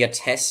currently a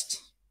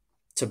test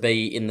to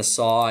be in the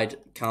side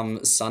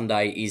come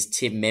Sunday is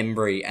Tim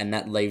Membry, and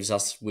that leaves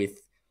us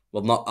with,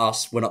 well, not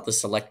us, we're not the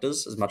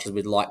selectors, as much as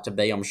we'd like to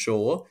be, I'm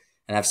sure,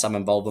 and have some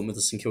involvement with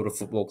the St Kilda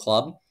Football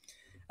Club.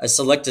 A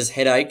selector's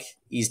headache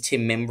is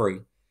Tim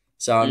Membry.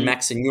 So,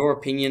 Max, in your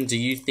opinion, do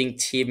you think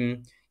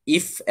Tim,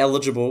 if fit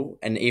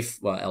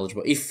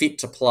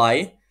to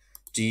play,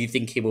 do you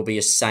think he will be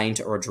a saint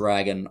or a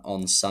dragon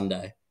on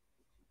Sunday?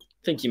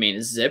 I think you mean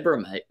a zebra,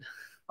 mate.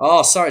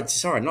 Oh,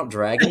 sorry, not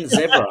dragon,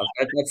 zebra.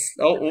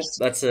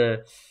 That's a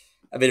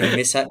bit of a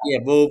mishap. Yeah,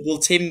 will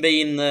Tim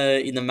be in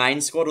the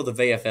main squad or the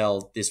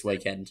VFL this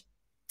weekend?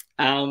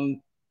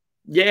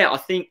 Yeah, I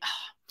think.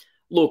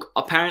 Look,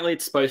 apparently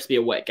it's supposed to be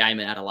a wet game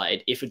in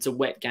Adelaide. If it's a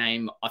wet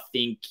game, I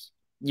think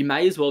you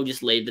may as well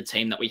just leave the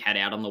team that we had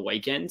out on the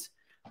weekend.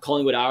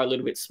 Collingwood are a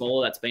little bit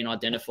smaller. That's been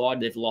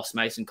identified. They've lost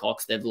Mason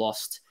Cox. They've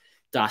lost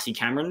Darcy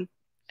Cameron.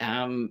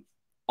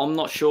 I'm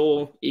not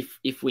sure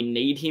if we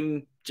need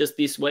him just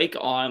this week.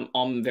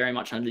 I'm very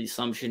much under the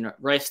assumption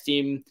rest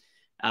him,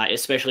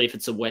 especially if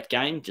it's a wet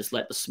game. Just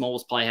let the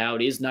smalls play how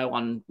it is. No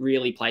one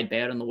really played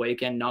bad on the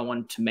weekend. No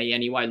one, to me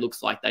anyway,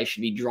 looks like they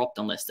should be dropped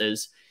unless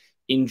there's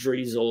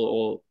injuries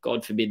or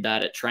God forbid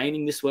that at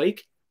training this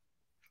week.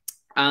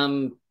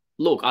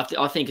 Look,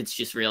 I think it's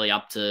just really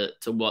up to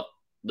what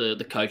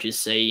the coaches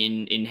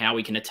see in how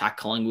we can attack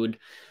Collingwood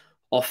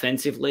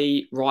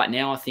offensively. Right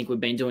now, I think we've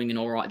been doing an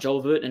all right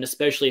job of it, and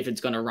especially if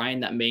it's going to rain,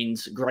 that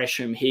means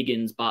Gresham,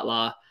 Higgins,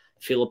 Butler,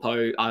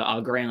 Phillippo,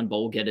 our ground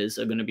ball getters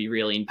are going to be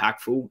really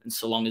impactful, and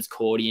so long as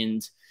Cordy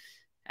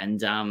and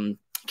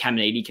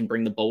Caminiti can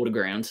bring the ball to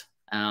ground.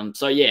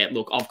 So yeah,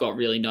 look, I've got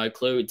really no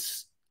clue.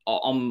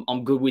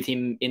 I'm good with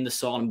him in the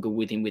side. I'm good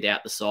with him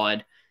without the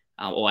side,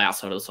 or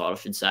outside of the side, I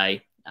should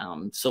say.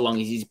 So long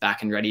as he's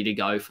back and ready to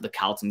go for the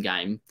Carlton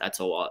game, that's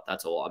all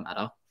I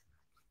matter.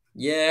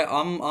 Yeah,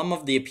 I'm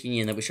of the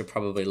opinion that we should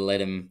probably let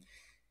him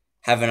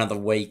have another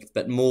week,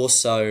 but more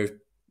so,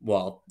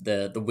 well,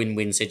 the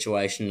win-win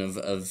situation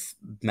of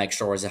make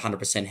sure he's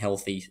 100%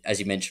 healthy, as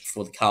you mentioned,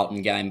 for the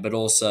Carlton game, but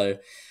also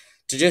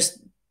to just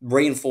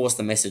reinforce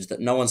the message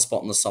that no one's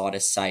spot on the side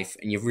is safe,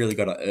 and you've really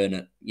got to earn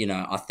it. You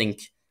know, I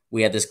think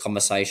we had this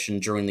conversation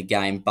during the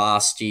game,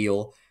 bar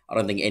Steele. I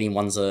don't think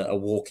anyone's a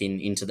walk-in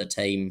into the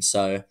team,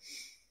 so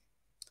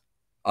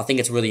I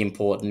think it's really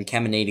important.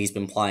 Caminiti's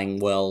been playing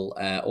well.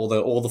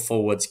 All the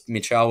forwards,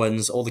 Mitch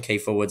Owens, all the key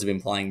forwards have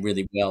been playing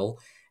really well,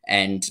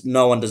 and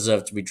no one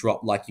deserved to be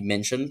dropped, like you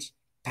mentioned.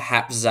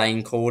 Perhaps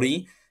Zane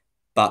Cordy,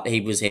 but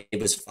he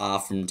was far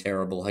from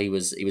terrible. He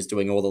was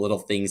doing all the little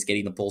things,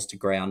 getting the balls to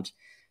ground.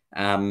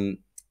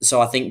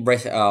 So I think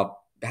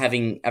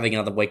having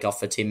another week off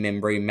for Tim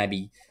Membry,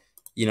 maybe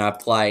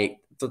play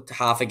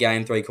half a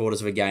game, 3/4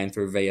 of a game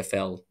through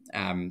VFL,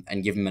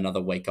 and give him another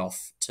week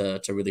off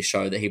to really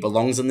show that he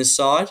belongs on this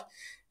side.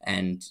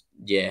 And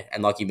yeah,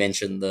 and like you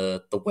mentioned,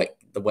 the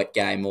wet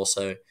game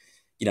also,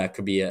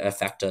 could be a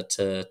factor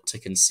to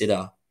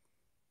consider.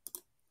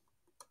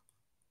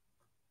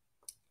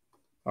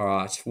 All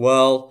right.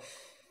 Well,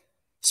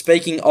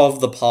 speaking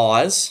of the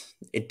Pies,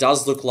 it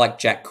does look like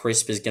Jack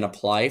Crisp is going to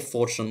play.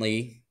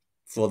 Fortunately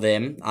for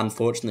them,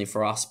 unfortunately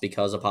for us,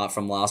 because apart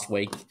from last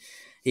week,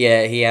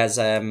 yeah, he has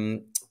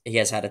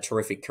had a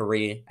terrific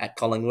career at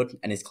Collingwood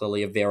and is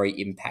clearly a very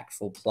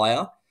impactful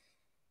player.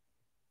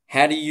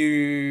 How do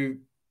you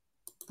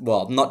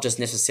well, not just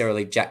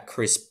necessarily Jack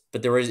Crisp,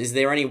 but is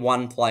there any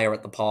one player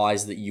at the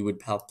Pies that you would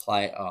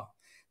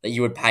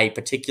pay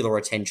particular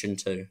attention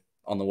to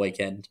on the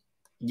weekend?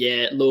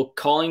 Yeah, look,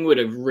 Collingwood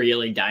are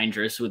really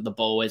dangerous with the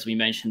ball, as we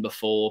mentioned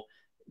before.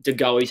 De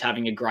Goey's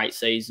having a great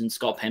season.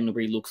 Scott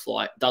Pendlebury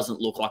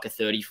doesn't look like a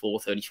 34,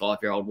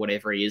 35-year-old,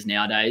 whatever he is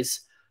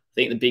nowadays. I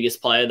think the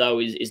biggest player, though,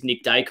 is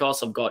Nick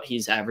Dacos. I've got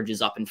his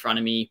averages up in front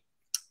of me.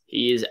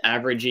 He is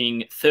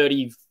averaging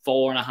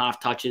 34 and a half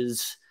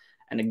touches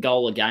and a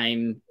goal a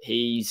game.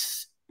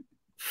 He's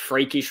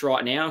freakish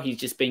right now. He's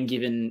just been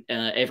given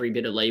every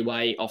bit of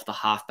leeway off the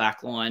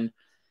half-back line.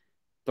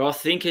 But I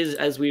think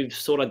as we've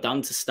sort of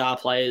done to star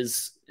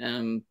players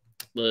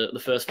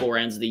the first 4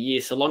 rounds of the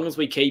year, so long as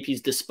we keep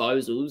his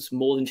disposals,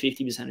 more than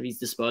 50% of his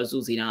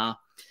disposals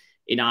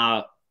in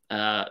our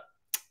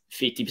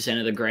 50%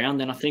 of the ground,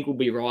 then I think we'll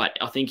be right.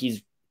 I think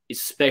he's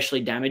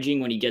especially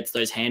damaging when he gets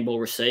those handball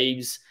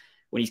receives,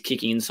 when he's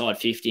kicking inside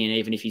 50, and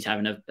even if he's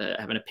having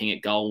a ping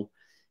at goal.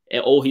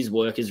 All his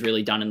work is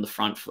really done in the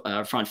front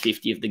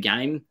 50 of the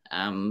game.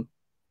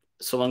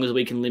 So long as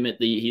we can limit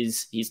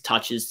his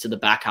touches to the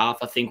back half,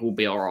 I think we'll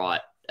be all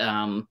right.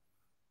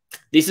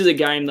 This is a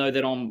game though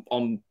that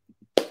I'm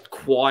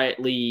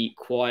quietly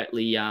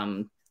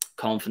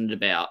confident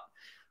about.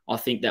 I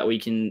think that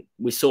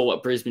we saw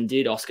what Brisbane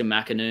did, Oscar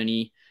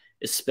McInerney,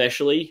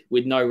 especially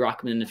with no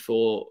ruckman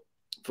for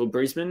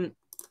Brisbane.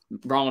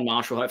 Rowan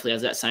Marshall hopefully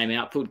has that same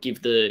output.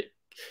 Give the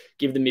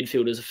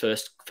midfielders a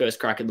first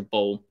crack at the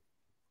ball,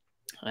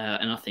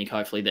 and I think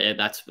hopefully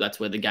that's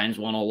where the game's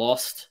won or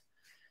lost.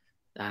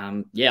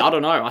 I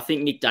don't know. I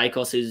think Nick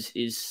Dacos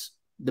is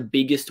the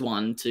biggest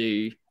one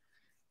to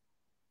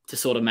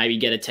sort of maybe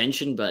get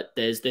attention, but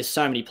there's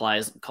so many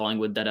players at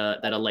Collingwood that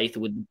are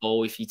lethal with the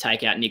ball. If you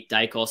take out Nick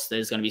Dacos,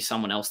 there's going to be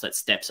someone else that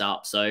steps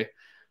up. So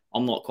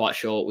I'm not quite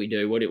sure what we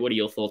do. What are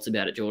your thoughts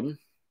about it, Jordan?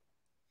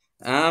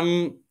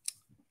 I'm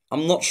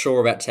not sure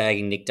about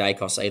tagging Nick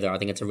Dacos either. I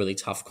think it's a really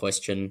tough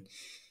question.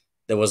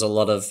 There was a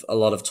lot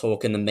of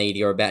talk in the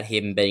media about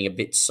him being a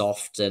bit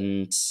soft,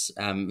 and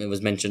it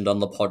was mentioned on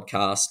the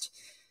podcast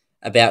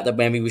about that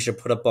maybe we should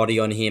put a body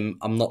on him.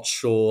 I'm not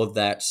sure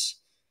that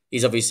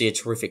he's obviously a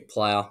terrific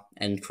player,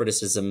 and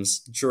criticisms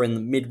during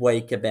the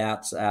midweek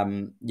about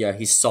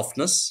his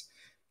softness,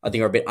 I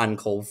think, are a bit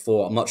uncalled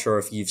for. I'm not sure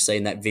if you've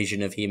seen that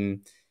vision of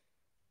him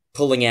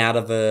pulling out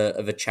of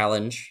a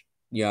challenge,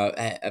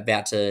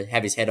 about to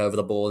have his head over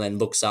the ball, and then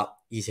looks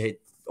up. He's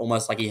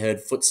almost like he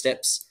heard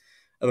footsteps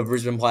of a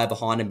Brisbane player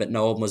behind him, but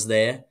no one was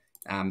there.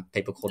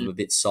 People called him a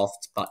bit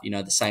soft, but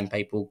the same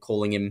people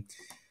calling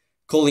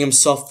him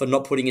soft for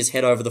not putting his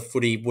head over the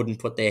footy wouldn't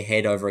put their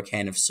head over a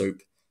can of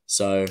soup.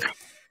 So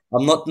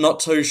I'm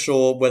not too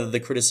sure whether the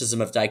criticism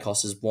of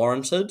Dacos is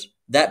warranted.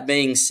 That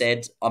being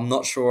said, I'm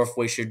not sure if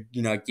we should,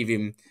 give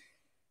him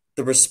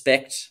the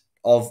respect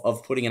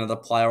of putting another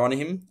player on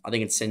him. I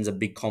think it sends a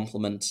big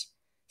compliment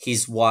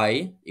his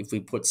way if we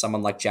put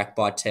someone like Jack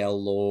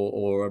Bytel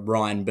or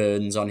Ryan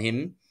Burns on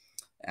him,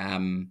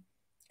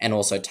 and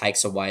also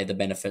takes away the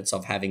benefits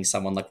of having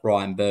someone like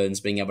Ryan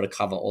Burns being able to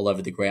cover all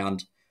over the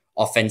ground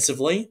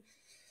offensively.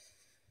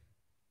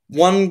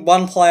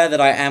 One player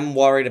that I am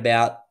worried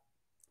about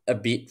a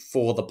bit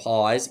for the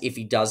Pies, if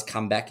he does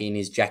come back in,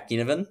 is Jack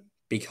Ginnivan,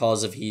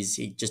 because of his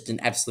just an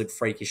absolute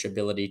freakish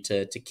ability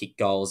to kick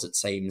goals, it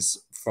seems,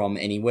 from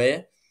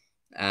anywhere.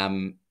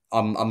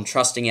 I'm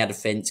trusting our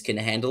defence can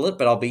handle it,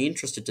 but I'll be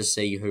interested to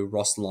see who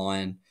Ross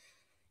Lyon,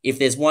 if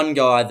there's one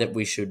guy that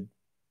we should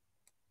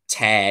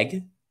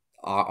tag,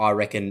 I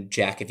reckon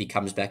Jack, if he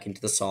comes back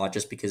into the side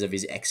just because of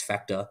his X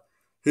factor.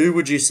 Who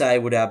would you say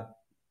would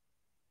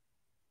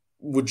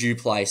you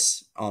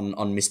place on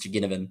Mr.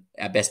 Ginnivan,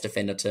 our best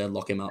defender, to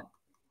lock him up?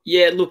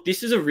 Yeah, look,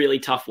 this is a really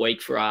tough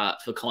week for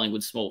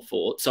Collingwood small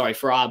forward. Sorry,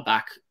 for our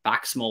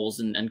back smalls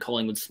and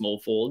Collingwood small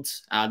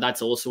forwards.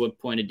 That's also a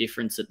point of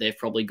difference that they've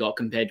probably got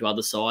compared to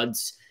other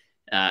sides.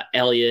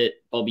 Elliott,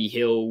 Bobby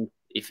Hill.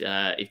 If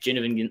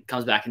Ginnivan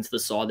comes back into the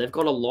side, they've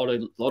got a lot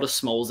of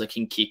smalls that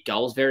can kick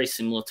goals, very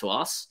similar to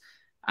us.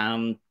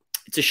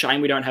 It's a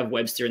shame we don't have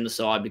Webster in the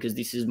side, because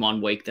this is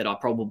one week that I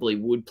probably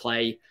would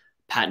play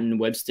Patton and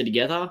Webster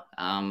together.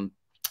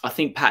 I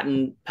think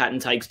Patton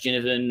takes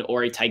Ginnivan,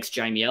 or he takes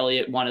Jamie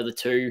Elliott, one of the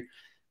two.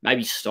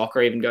 Maybe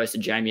Stocker even goes to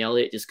Jamie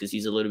Elliott just because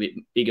he's a little bit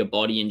bigger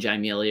body, and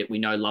Jamie Elliott we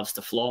know loves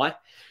to fly.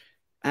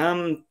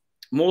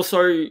 More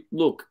so,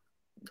 look,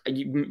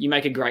 you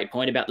make a great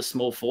point about the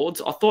small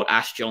forwards. I thought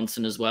Ash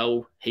Johnson as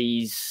well.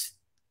 He's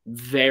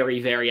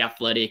very, very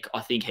athletic. I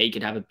think he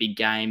could have a big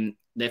game.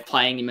 They're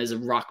playing him as a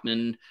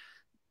ruckman,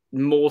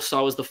 more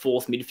so as the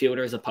fourth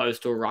midfielder as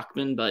opposed to a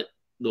ruckman. But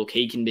look,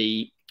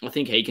 I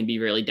think he can be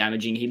really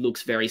damaging. He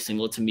looks very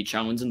similar to Mitch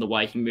Owens in the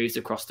way he moves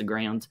across the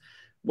ground,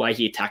 way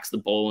he attacks the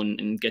ball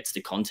and gets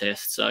to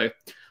contest. So,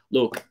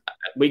 look,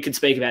 we could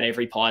speak about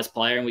every Pies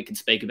player and we could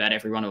speak about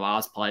every one of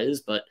ours players,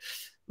 but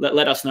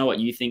let us know what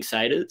you think,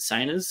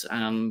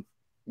 Saners.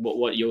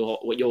 What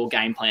your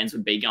game plans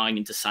would be going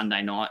into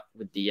Sunday night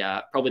with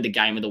the probably the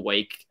game of the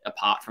week,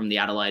 apart from the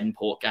Adelaide and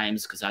Port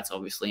games, because that's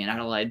obviously in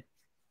Adelaide.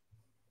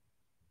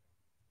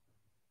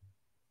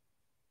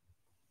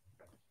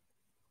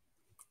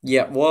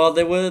 Yeah, well,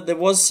 there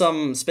was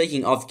some.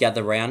 Speaking of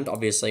gather round,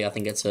 obviously, I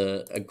think it's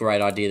a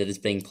great idea that is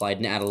being played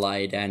in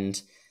Adelaide,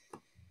 and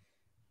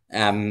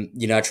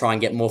try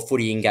and get more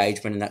footy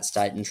engagement in that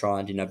state, and try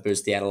and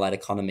boost the Adelaide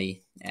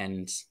economy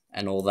and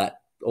all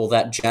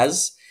that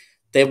jazz.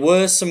 There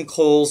were some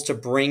calls to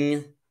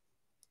bring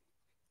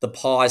the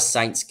Pies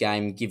Saints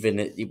game, given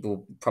it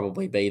will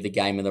probably be the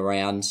game of the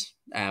round,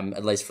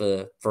 at least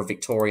for a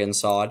Victorian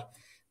side,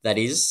 that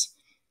is.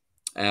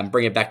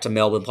 Bring it back to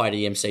Melbourne, play to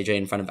the MCG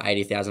in front of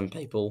 80,000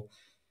 people.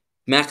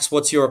 Max,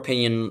 what's your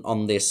opinion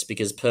on this?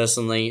 Because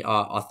personally,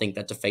 I think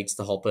that defeats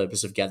the whole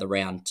purpose of Gather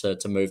Round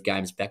to move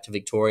games back to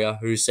Victoria,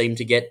 who seem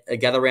to get a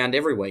Gather Round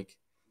every week.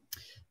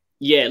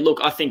 Yeah, look,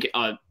 I think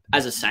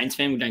as a Saints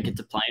fan, we don't get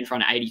to play in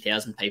front of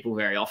 80,000 people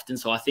very often.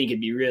 So I think it'd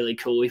be really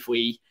cool if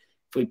we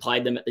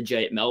played them at the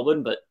G at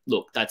Melbourne. But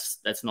look, that's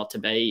not to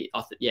be.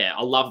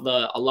 I love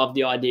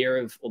the idea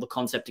of, or the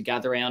concept of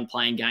Gather Round,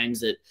 playing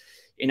games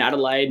in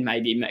Adelaide.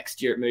 Maybe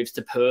next year it moves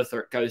to Perth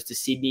or it goes to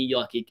Sydney.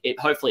 Like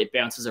hopefully it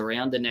bounces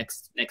around the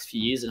next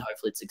few years, and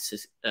hopefully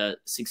it's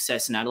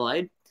success in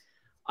Adelaide.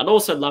 I'd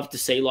also love to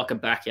see like a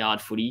backyard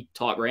footy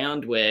type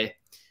round where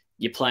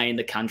you play in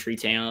the country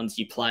towns,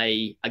 you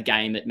play a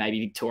game at maybe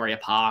Victoria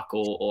Park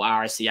or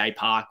RSCA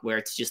Park where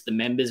it's just the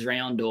members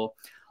round. Or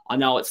I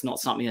know it's not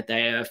something that the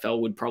AFL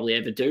would probably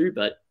ever do,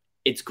 but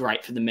it's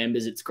great for the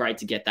members. It's great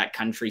to get that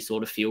country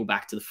sort of feel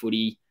back to the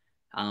footy,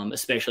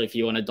 especially if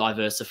you want to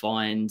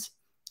diversify and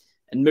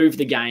move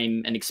the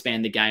game and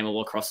expand the game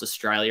all across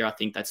Australia. I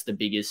think that's the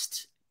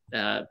biggest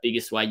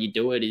way you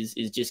do it is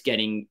just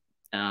getting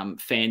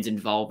fans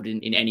involved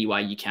in any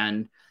way you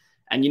can.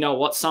 And you know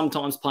what?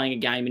 Sometimes playing a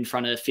game in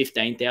front of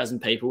 15,000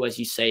 people, as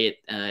you see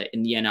it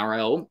in the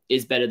NRL,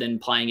 is better than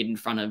playing it in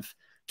front of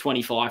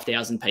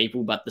 25,000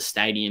 people, but the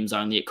stadium's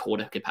only at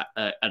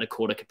a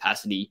quarter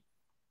capacity.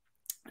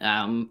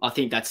 I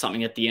think that's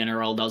something that the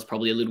NRL does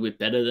probably a little bit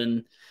better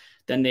than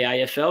the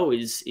AFL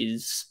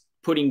is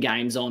putting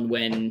games on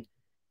when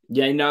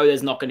they know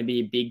there's not going to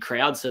be a big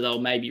crowd, so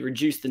they'll maybe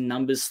reduce the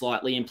numbers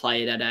slightly and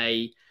play it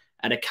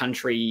at a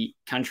country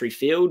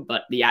field,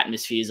 but the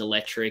atmosphere is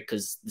electric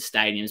because the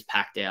stadium's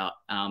packed out.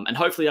 And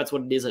hopefully that's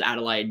what it is at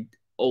Adelaide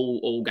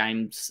all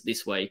games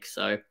this week.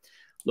 So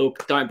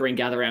look, don't bring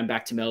Gather Round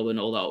back to Melbourne,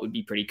 although it would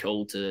be pretty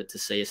cool to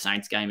see a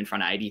Saints game in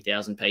front of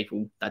 80,000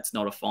 people. That's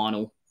not a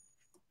final.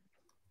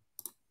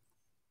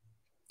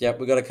 Yep,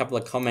 we've got a couple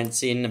of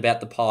comments in about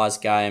the Pies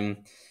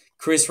game.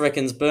 Chris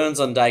reckons Burns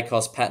on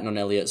Dacos, Patton on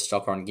Elliott,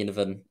 Stocker on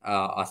Ginnivan.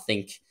 I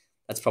think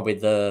that's probably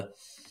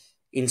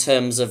in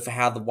terms of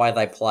how the way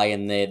they play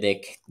and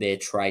their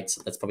traits,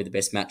 that's probably the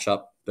best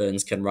matchup.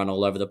 Burns can run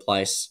all over the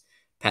place.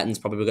 Patton's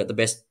probably got the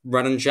best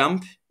run and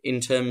jump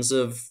in terms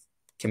of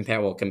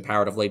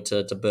comparatively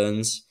to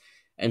Burns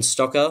and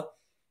Stocker.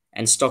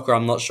 And Stocker,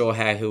 I'm not sure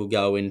how he'll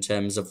go in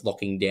terms of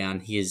locking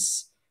down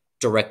his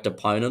direct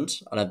opponent.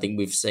 I don't think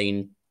we've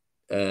seen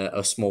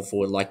a small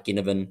forward like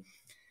Ginnivan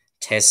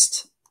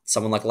test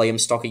someone like Liam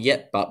Stocker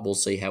yet, but we'll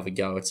see how we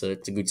go. It's a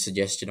good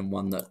suggestion and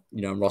one that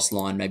Ross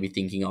Lyon may be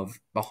thinking of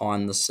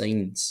behind the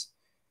scenes.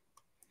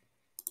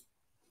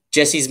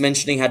 Jesse's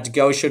mentioning had to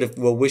go.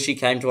 Wish he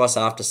came to us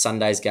after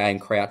Sunday's game.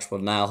 Crouch will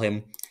nail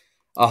him.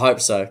 I hope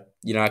so.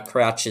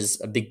 Crouch is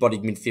a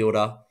big-bodied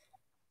midfielder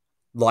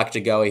like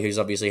Degoe, who's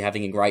obviously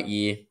having a great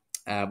year.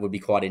 Would be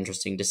quite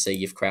interesting to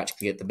see if Crouch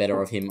can get the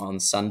better of him on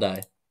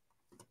Sunday.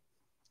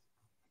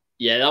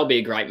 Yeah, that'll be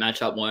a great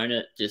matchup, won't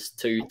it? Just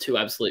two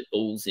absolute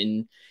bulls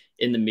in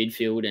the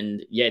midfield.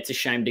 And yeah, it's a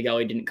shame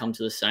Degoe didn't come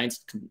to the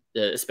Saints,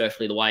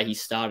 especially the way he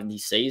started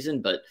his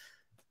season. But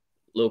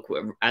look,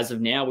 as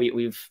of now,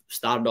 we've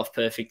started off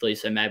perfectly,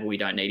 so maybe we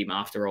don't need him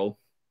after all.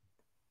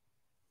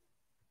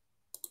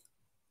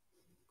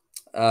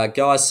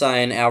 Guys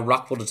saying our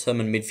ruck will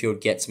determine midfield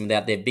gets, and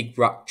without their big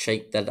ruck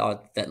cheek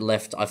that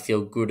left, I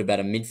feel good about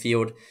a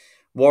midfield.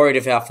 Worried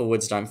if our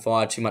forwards don't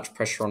fire, too much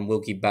pressure on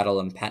Wilkie, Battle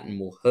and Patton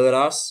will hurt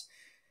us.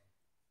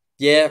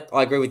 Yeah,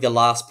 I agree with your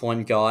last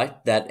point, Guy,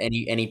 that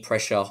any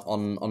pressure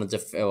on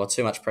or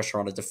too much pressure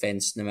on a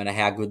defence, no matter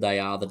how good they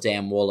are, the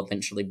damn wall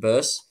eventually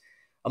bursts.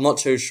 I'm not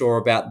too sure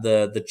about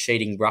the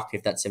cheating ruck,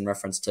 if that's in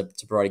reference to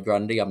Brodie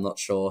Grundy. I'm not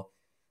sure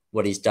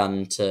what he's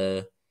done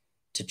to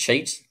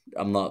cheat.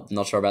 I'm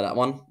not sure about that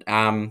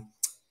one.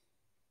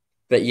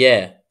 But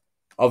yeah,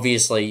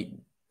 obviously,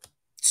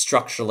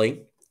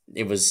 structurally,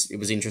 it was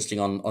interesting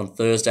on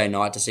Thursday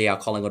night to see how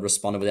Collingwood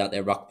responded without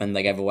their ruckman.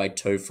 They gave away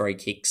 2 free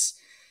kicks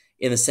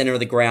in the centre of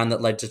the ground that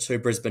led to 2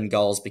 Brisbane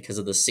goals because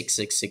of the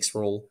 6-6-6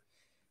 rule.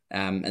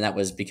 And that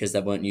was because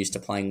they weren't used to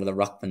playing with a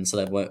ruckman, so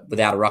they weren't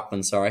without a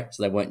ruckman, sorry.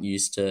 So they weren't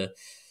used to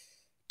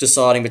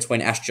deciding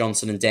between Ash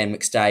Johnson and Dan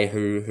McStay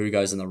who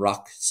goes in the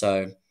ruck.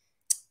 So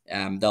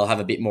they'll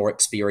have a bit more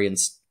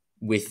experience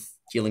with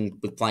dealing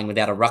with playing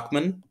without a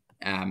ruckman.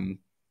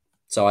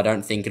 So I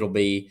don't think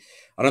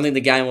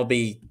the game will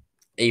be,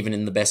 even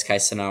in the best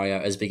case scenario,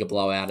 as big a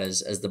blowout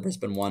as the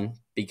Brisbane one,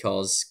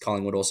 because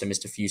Collingwood also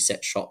missed a few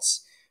set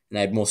shots and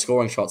they had more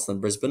scoring shots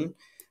than Brisbane.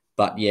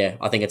 But yeah,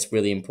 I think it's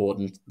really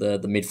important, the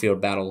midfield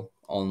battle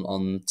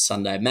on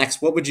Sunday. Max,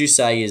 what would you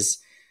say is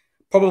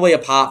probably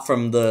apart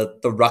from the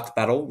ruck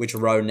battle, which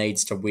Rowe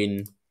needs to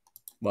win.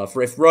 Well,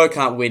 if Rowe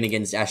can't win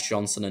against Ash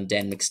Johnson and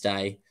Dan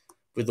McStay,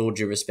 with all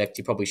due respect,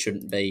 he probably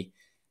shouldn't be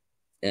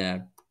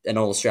an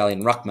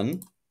All-Australian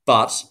ruckman.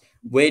 But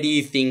where do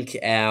you think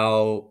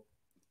our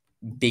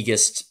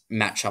biggest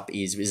matchup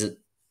is? Is it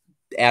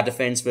our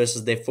defence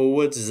versus their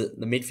forwards? Is it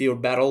the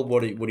midfield battle?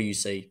 What do you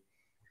see?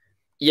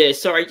 Yeah,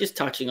 sorry, just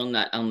touching on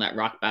that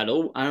ruck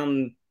battle.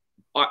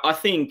 I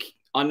think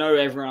I know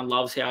everyone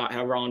loves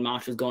how Rowan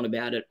Marshall's gone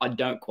about it. I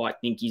don't quite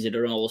think he's at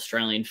an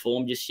All-Australian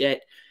form just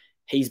yet.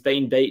 He's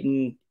been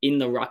beaten in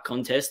the ruck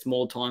contest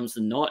more times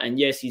than not. And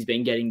yes, he's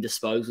been getting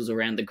disposals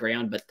around the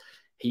ground, but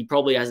he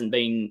probably hasn't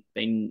been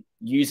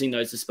using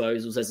those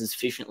disposals as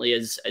efficiently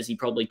as he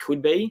probably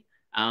could be.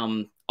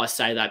 I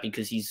say that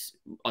because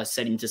I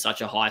set him to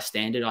such a high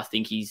standard. I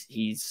think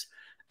he's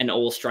an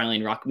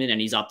All-Australian ruckman,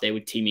 and he's up there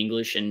with Tim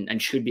English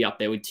and should be up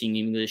there with Tim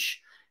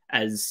English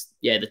as,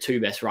 the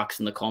two best rucks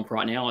in the comp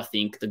right now. I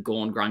think the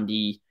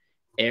Gawn-Grundy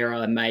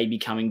era may be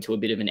coming to a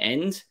bit of an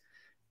end.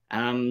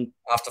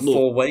 After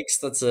 4 weeks,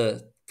 that's a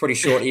pretty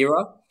short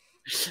era.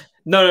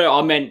 No,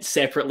 I meant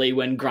separately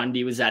when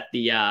Grundy was at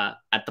the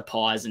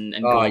Pies and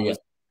Gawn was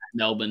at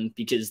Melbourne,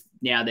 because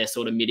now they're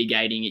sort of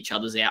mitigating each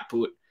other's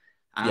output.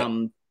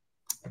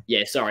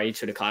 Sorry,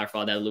 should have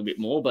clarified that a little bit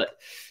more. But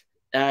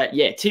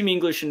Tim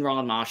English and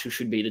Ryan Marshall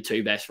should be the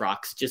two best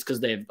rucks just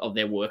because of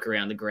their work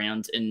around the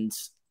ground. And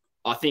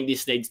I think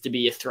this needs to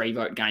be a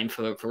 3-vote game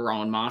for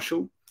Ryan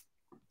Marshall.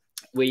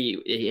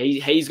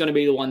 He's going to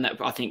be the one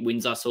that I think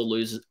wins or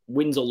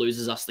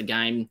loses us the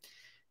game.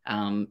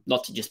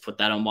 Not to just put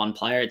that on one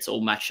player. It's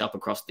all matched up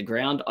across the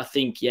ground. I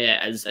think,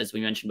 as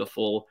we mentioned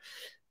before,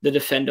 the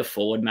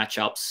defender-forward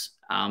matchups,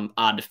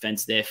 our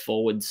defence, their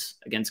forwards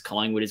against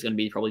Collingwood is going to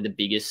be probably the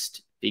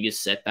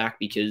biggest setback,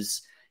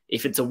 because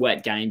if it's a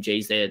wet game,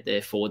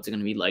 their forwards are going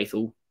to be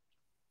lethal.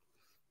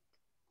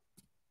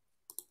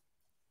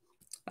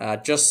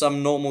 Just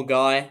some normal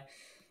guy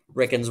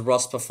reckons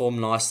Ross performed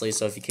nicely,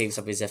 so if he keeps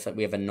up his effort,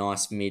 we have a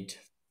nice mid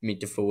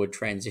to forward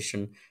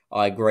transition.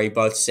 I agree,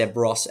 both Seb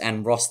Ross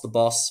and Ross the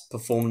Boss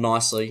performed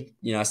nicely.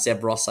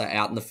 Seb Ross are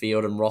out in the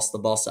field and Ross the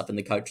Boss up in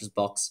the coach's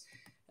box.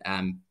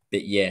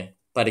 But yeah,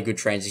 played a good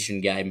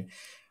transition game.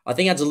 I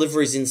think our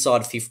deliveries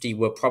inside 50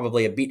 were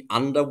probably a bit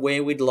under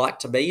where we'd like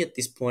to be at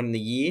this point in the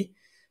year.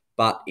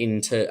 But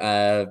in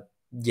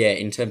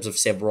terms of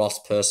Seb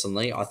Ross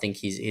personally, I think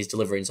his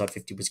delivery inside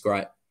 50 was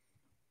great.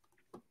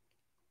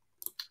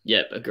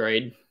 Yep,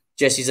 agreed.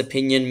 Jesse's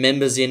opinion: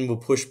 members in will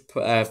push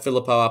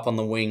Phillippo up on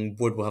the wing.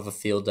 Wood will have a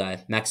field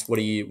day. Max, what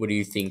do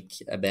you think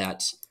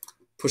about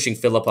pushing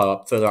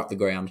Phillippo further up the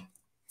ground?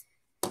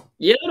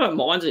 Yeah, I don't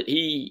mind it.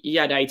 He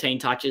had 18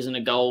 touches and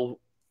a goal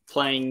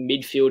playing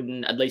midfield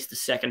in at least the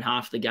second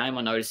half of the game.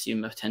 I noticed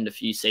him attend a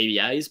few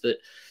CBAs, but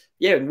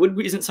Wood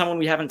isn't someone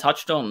we haven't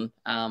touched on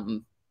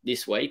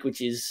this week,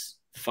 which is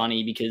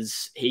funny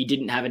because he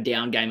didn't have a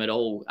down game at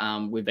all.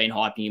 We've been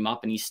hyping him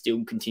up and he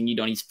still continued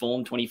on his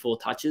form, 24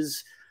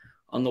 touches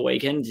on the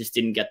weekend, just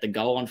didn't get the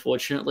goal,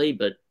 unfortunately.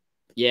 But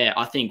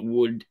I think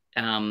Wood,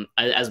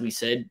 as we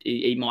said,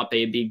 he might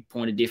be a big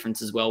point of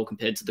difference as well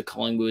compared to the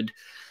Collingwood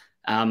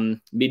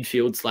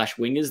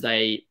midfield/wingers.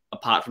 They,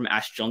 apart from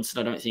Ash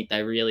Johnson, I don't think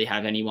they really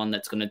have anyone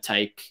that's going to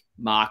take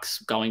marks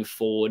going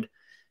forward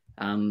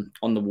on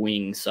the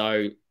wing.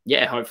 So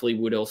hopefully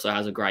Wood also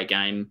has a great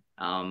game.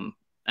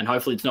 And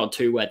hopefully it's not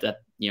too wet that,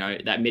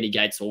 that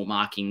mitigates all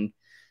marking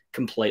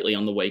completely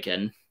on the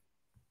weekend.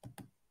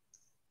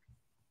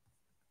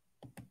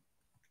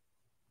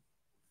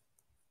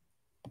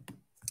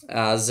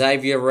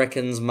 Xavier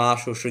reckons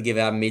Marshall should give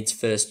our mids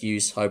first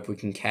use. Hope we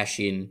can cash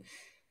in.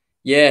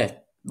 Yeah,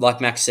 like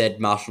Max said,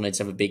 Marshall needs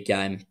to have a big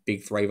game,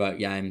 big 3-vote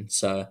game.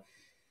 So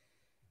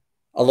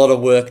a lot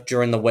of work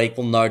during the week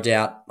will no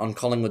doubt on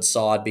Collingwood's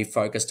side be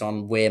focused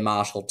on where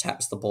Marshall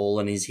taps the ball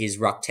and his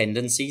ruck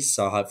tendencies.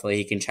 So hopefully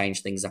he can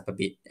change things up a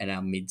bit, and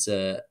our mids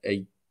are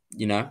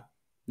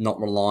not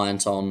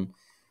reliant on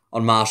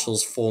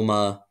Marshall's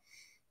former,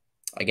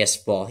 I guess,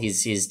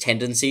 his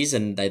tendencies,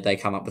 and they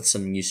come up with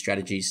some new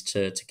strategies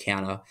to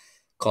counter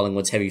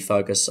Collingwood's heavy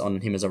focus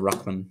on him as a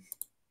ruckman.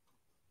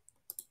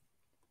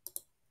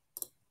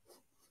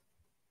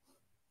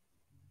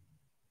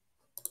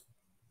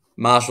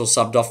 Marshall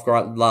subbed off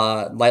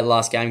late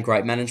last game.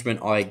 Great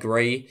management. I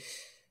agree.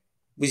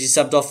 Was he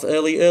subbed off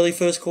early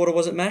first quarter,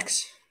 was it,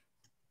 Max?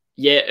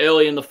 Yeah,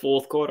 early in the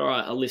fourth quarter.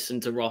 I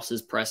listened to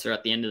Ross's presser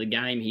at the end of the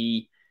game.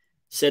 He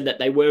said that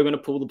they were going to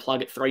pull the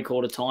plug at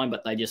 3-quarter time,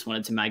 but they just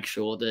wanted to make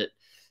sure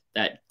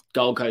that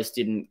Gold Coast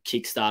didn't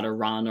kickstart a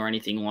run or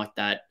anything like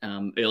that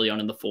early on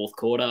in the fourth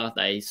quarter.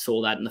 They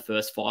saw that in the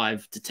first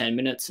 5 to 10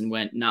 minutes and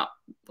went, nah,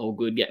 all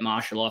good, get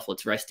Marshall off.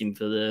 Let's rest him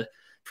for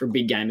a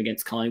big game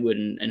against Collingwood,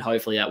 and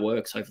hopefully that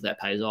works. Hopefully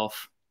that pays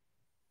off.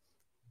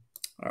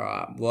 All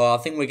right. Well, I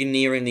think we're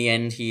nearing the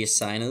end here,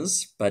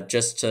 Saners. But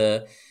just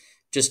to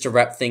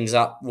wrap things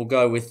up, we'll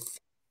go with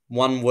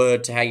one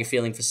word to how you're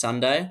feeling for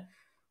Sunday.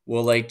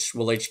 We'll each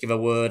give a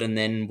word, and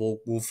then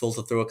we'll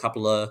filter through a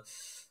couple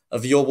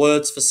of your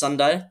words for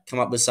Sunday. Come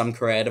up with some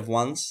creative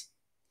ones.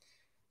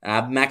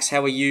 Max,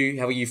 how are you?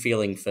 How are you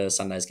feeling for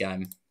Sunday's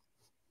game?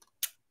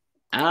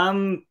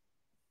 Um,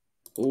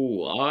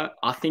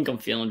 I think I'm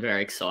feeling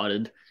very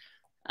excited.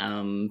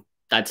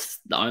 That's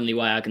the only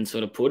way I can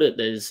sort of put it.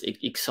 There's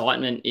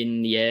excitement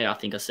in the air. I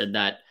think I said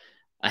that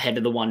ahead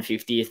of the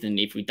 150th, and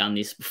if we've done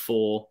this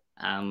before,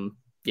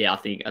 yeah, I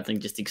think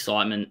just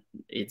excitement.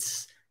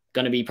 It's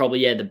going to be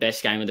probably the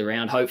best game of the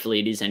round. Hopefully,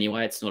 it is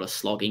anyway. It's not a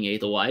slogging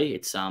either way.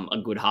 It's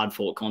a good hard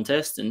fought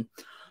contest, and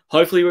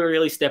hopefully we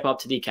really step up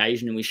to the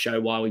occasion and we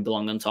show why we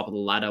belong on top of the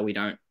ladder. We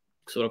don't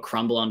sort of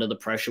crumble under the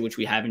pressure, which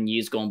we have in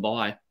years gone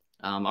by.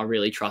 I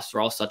really trust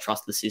Ross. I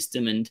trust the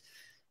system,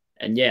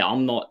 and yeah,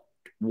 I'm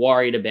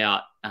worried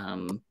about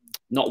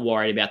not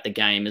worried about the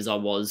game as I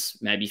was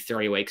maybe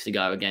 3 weeks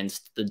ago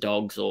against the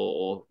Dogs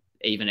or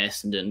even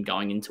Essendon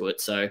going into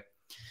it. So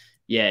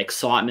yeah,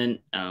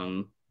 excitement.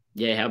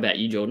 Yeah, how about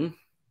you, Jordan?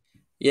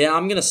 Yeah,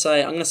 I'm gonna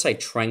say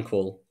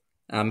tranquil.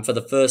 For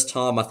the first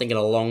time, I think in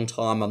a long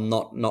time, I'm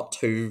not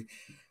too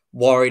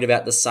worried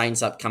about the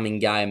Saints' upcoming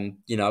game.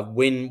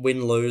 Win,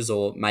 lose,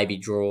 or maybe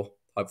draw.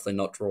 Hopefully,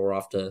 not draw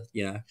after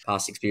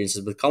past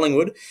experiences with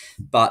Collingwood.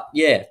 But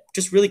yeah,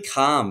 just really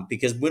calm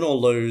because win or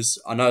lose,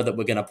 I know that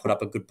we're going to put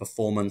up a good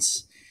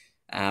performance.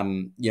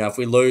 If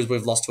we lose,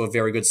 we've lost to a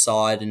very good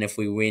side, and if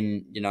we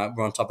win,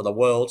 we're on top of the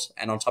world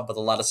and on top of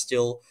the ladder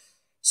still.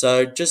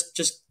 So just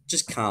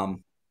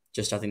calm.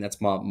 I think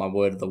that's my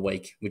word of the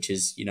week, which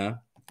is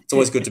it's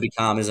always good to be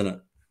calm, isn't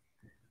it?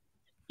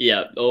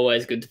 Yeah,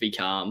 always good to be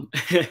calm.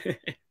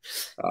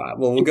 All right.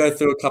 Well, we'll go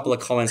through a couple of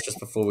comments just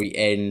before we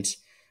end.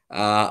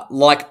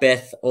 Like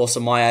Beth, also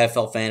my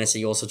AFL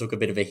fantasy also took a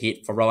bit of a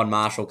hit for Rowan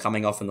Marshall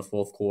coming off in the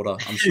fourth quarter.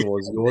 I'm sure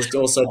yours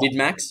also did,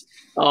 Max.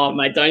 Oh,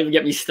 mate, don't even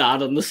get me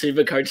started on the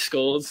Super Coach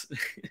scores.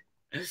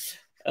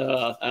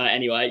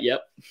 Anyway,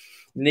 yep.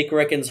 Nick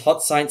reckons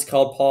hot Saints,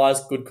 cold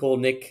pies. Good call,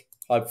 Nick.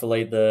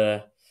 Hopefully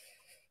the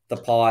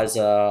pies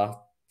are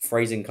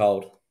freezing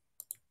cold.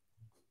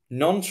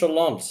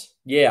 Nonchalant.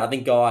 Yeah, I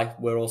think Guy,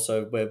 we're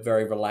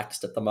very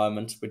relaxed at the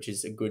moment, which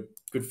is a good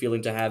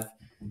feeling to have.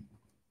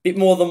 Bit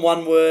more than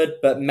one word,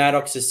 but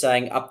Maddox is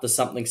saying up to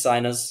something,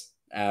 Sainers.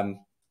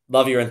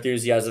 Love your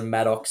enthusiasm,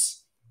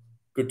 Maddox.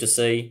 Good to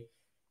see.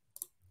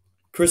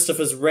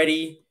 Christopher's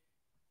ready.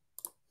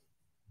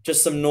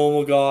 Just some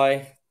normal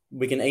guy.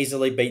 We can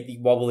easily beat the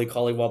wobbly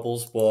collie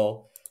wobbles.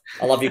 Well,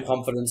 I love your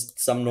confidence,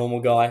 some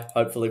normal guy.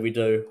 Hopefully we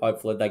do.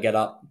 Hopefully they get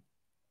up.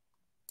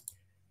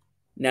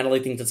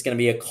 Natalie thinks it's going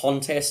to be a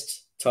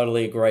contest.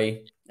 Totally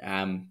agree.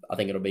 I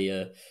think it'll be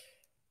a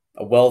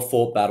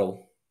well-fought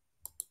battle.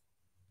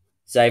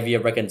 Xavier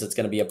reckons it's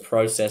going to be a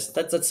process.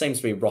 That seems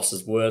to be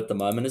Ross's word at the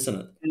moment,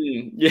 isn't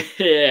Yeah,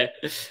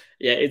 it?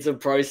 yeah. It's a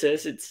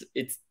process. It's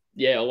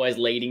always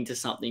leading to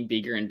something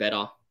bigger and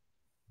better.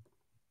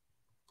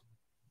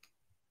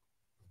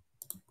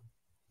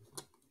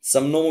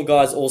 Some normal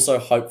guys also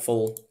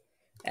hopeful,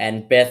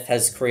 and Beth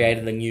has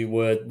created a new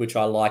word which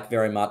I like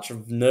very much,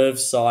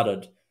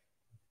 nerve-sided.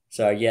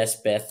 So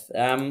yes, Beth.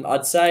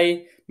 I'd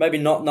say maybe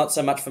not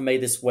so much for me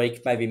this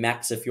week. Maybe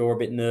Max, if you're a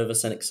bit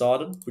nervous and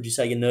excited, would you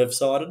say you're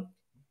nerve-sided?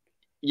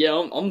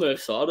 Yeah, I'm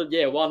nerve-sided.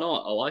 Yeah, why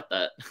not? I like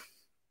that.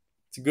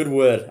 It's a good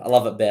word. I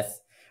love it, Beth.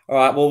 All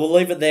right, well, we'll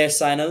leave it there,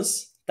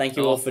 Sainers. Thank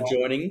you all Oh, for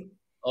joining.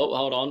 oh,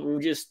 hold on.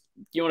 Do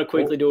you want to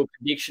quickly do a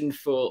prediction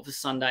for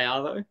Sunday,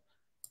 Arvo?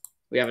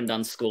 We haven't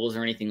done scores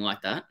or anything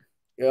like that.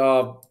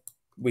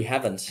 We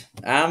haven't.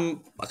 I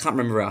can't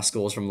remember our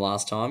scores from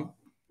last time.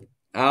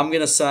 I'm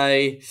gonna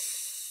say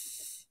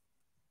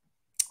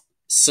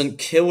St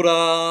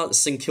Kilda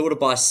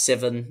by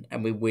 7,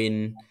 and we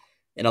win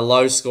in a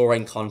low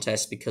scoring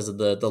contest because of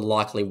the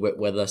likely wet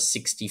weather,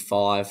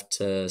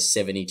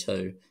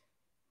 65-72.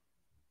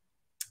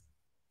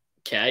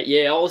 Okay,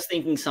 yeah, I was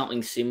thinking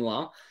something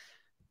similar.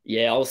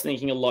 Yeah, I was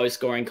thinking a low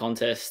scoring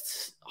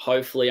contest,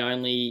 hopefully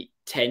only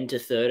 10 to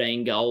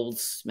 13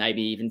 goals,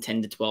 maybe even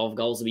 10 to 12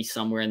 goals will be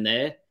somewhere in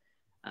there.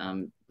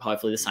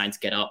 Hopefully the Saints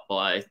get up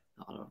by,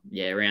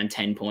 around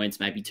 10 points,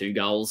 maybe 2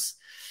 goals.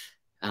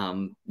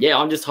 Yeah,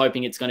 I'm just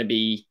hoping it's going to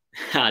be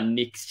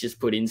Nick's just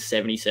put in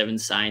 77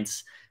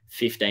 Saints,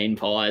 15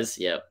 pies.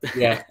 Yep.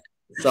 Yeah,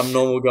 some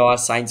normal guy,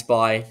 Saints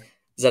by,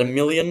 is that a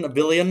million, a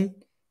billion?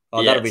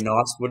 Oh, that'd be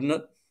nice, wouldn't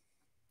it?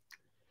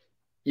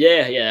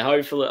 Yeah.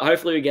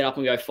 Hopefully we get up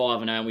and go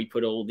 5-0 and we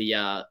put all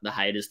the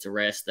haters to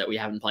rest that we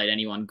haven't played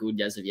anyone good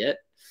as of yet.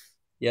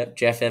 Yep,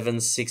 Jeff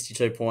Evans,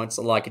 62 points.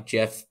 I like it,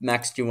 Jeff.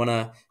 Max, do you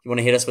wanna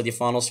hit us with your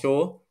final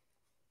score?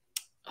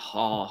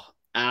 Oh,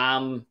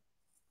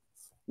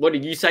 what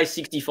did you say?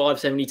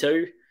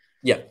 65-72?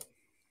 Yep.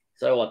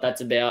 So what? That's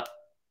about.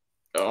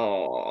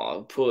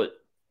 I'll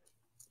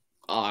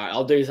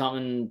do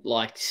something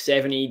like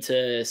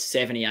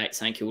 70-78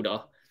 St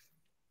Kilda.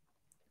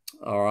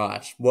 All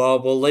right. Well,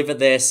 we'll leave it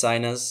there,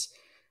 Sainers.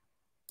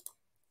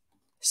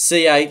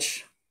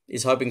 CH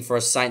is hoping for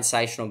a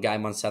sensational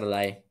game on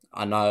Saturday.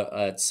 I know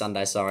it's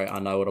Sunday. Sorry, I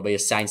know it'll be a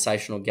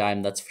sensational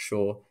game. That's for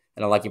sure.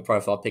 And I like your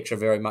profile picture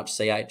very much,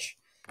 CH.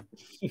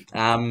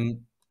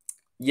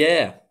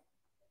 Yeah,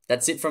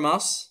 that's it from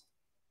us.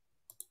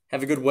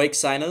 Have a good week,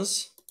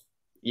 Sainers.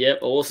 Yep,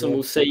 awesome. Yeah.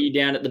 We'll see you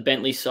down at the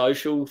Bentley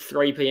Social,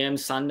 3 p.m.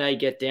 Sunday.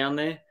 Get down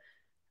there.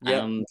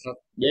 Yep.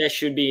 Yeah, it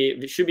should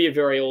be a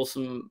very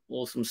awesome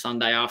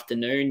Sunday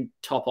afternoon.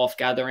 Top off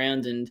gather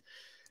round and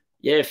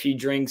yeah, a few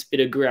drinks, bit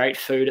of great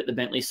food at the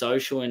Bentley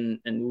Social, and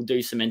we'll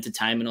do some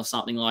entertainment or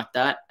something like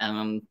that.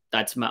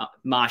 That's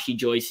Marshy,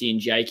 Joycey, and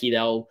Jakey.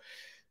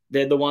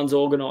 They're the ones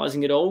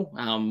organising it all.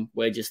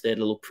 We're just there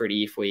to look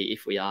pretty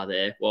if we are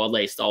there. Well, at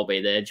least I'll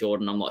be there,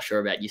 Jordan. I'm not sure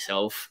about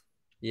yourself.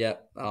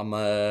 Yep.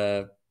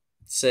 I'm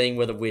seeing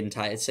where the wind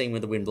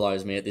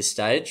blows me at this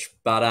stage.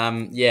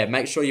 But yeah,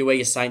 make sure you wear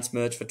your Saints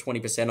merch for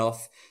 20%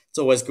 off. It's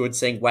always good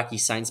seeing wacky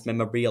Saints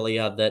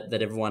memorabilia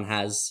that everyone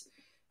has.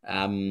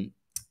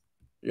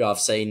 I've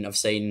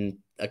seen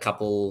a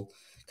couple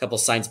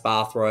Saints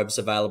bathrobes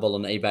available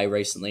on eBay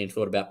recently and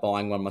thought about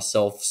buying one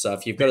myself. So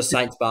if you've got a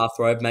Saints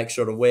bathrobe, make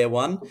sure to wear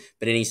one.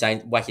 But any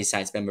wacky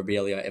Saints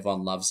memorabilia,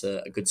 everyone loves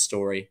a good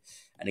story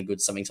and a good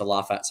something to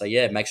laugh at. So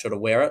yeah, make sure to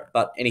wear it.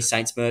 But any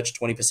Saints merch,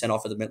 20%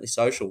 off at the Bentley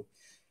Social.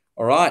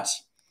 All right,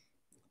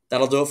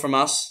 that'll do it from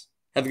us.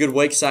 Have a good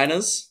week,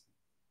 Sainers.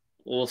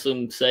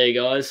 Awesome. See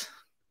you guys.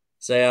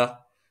 See ya.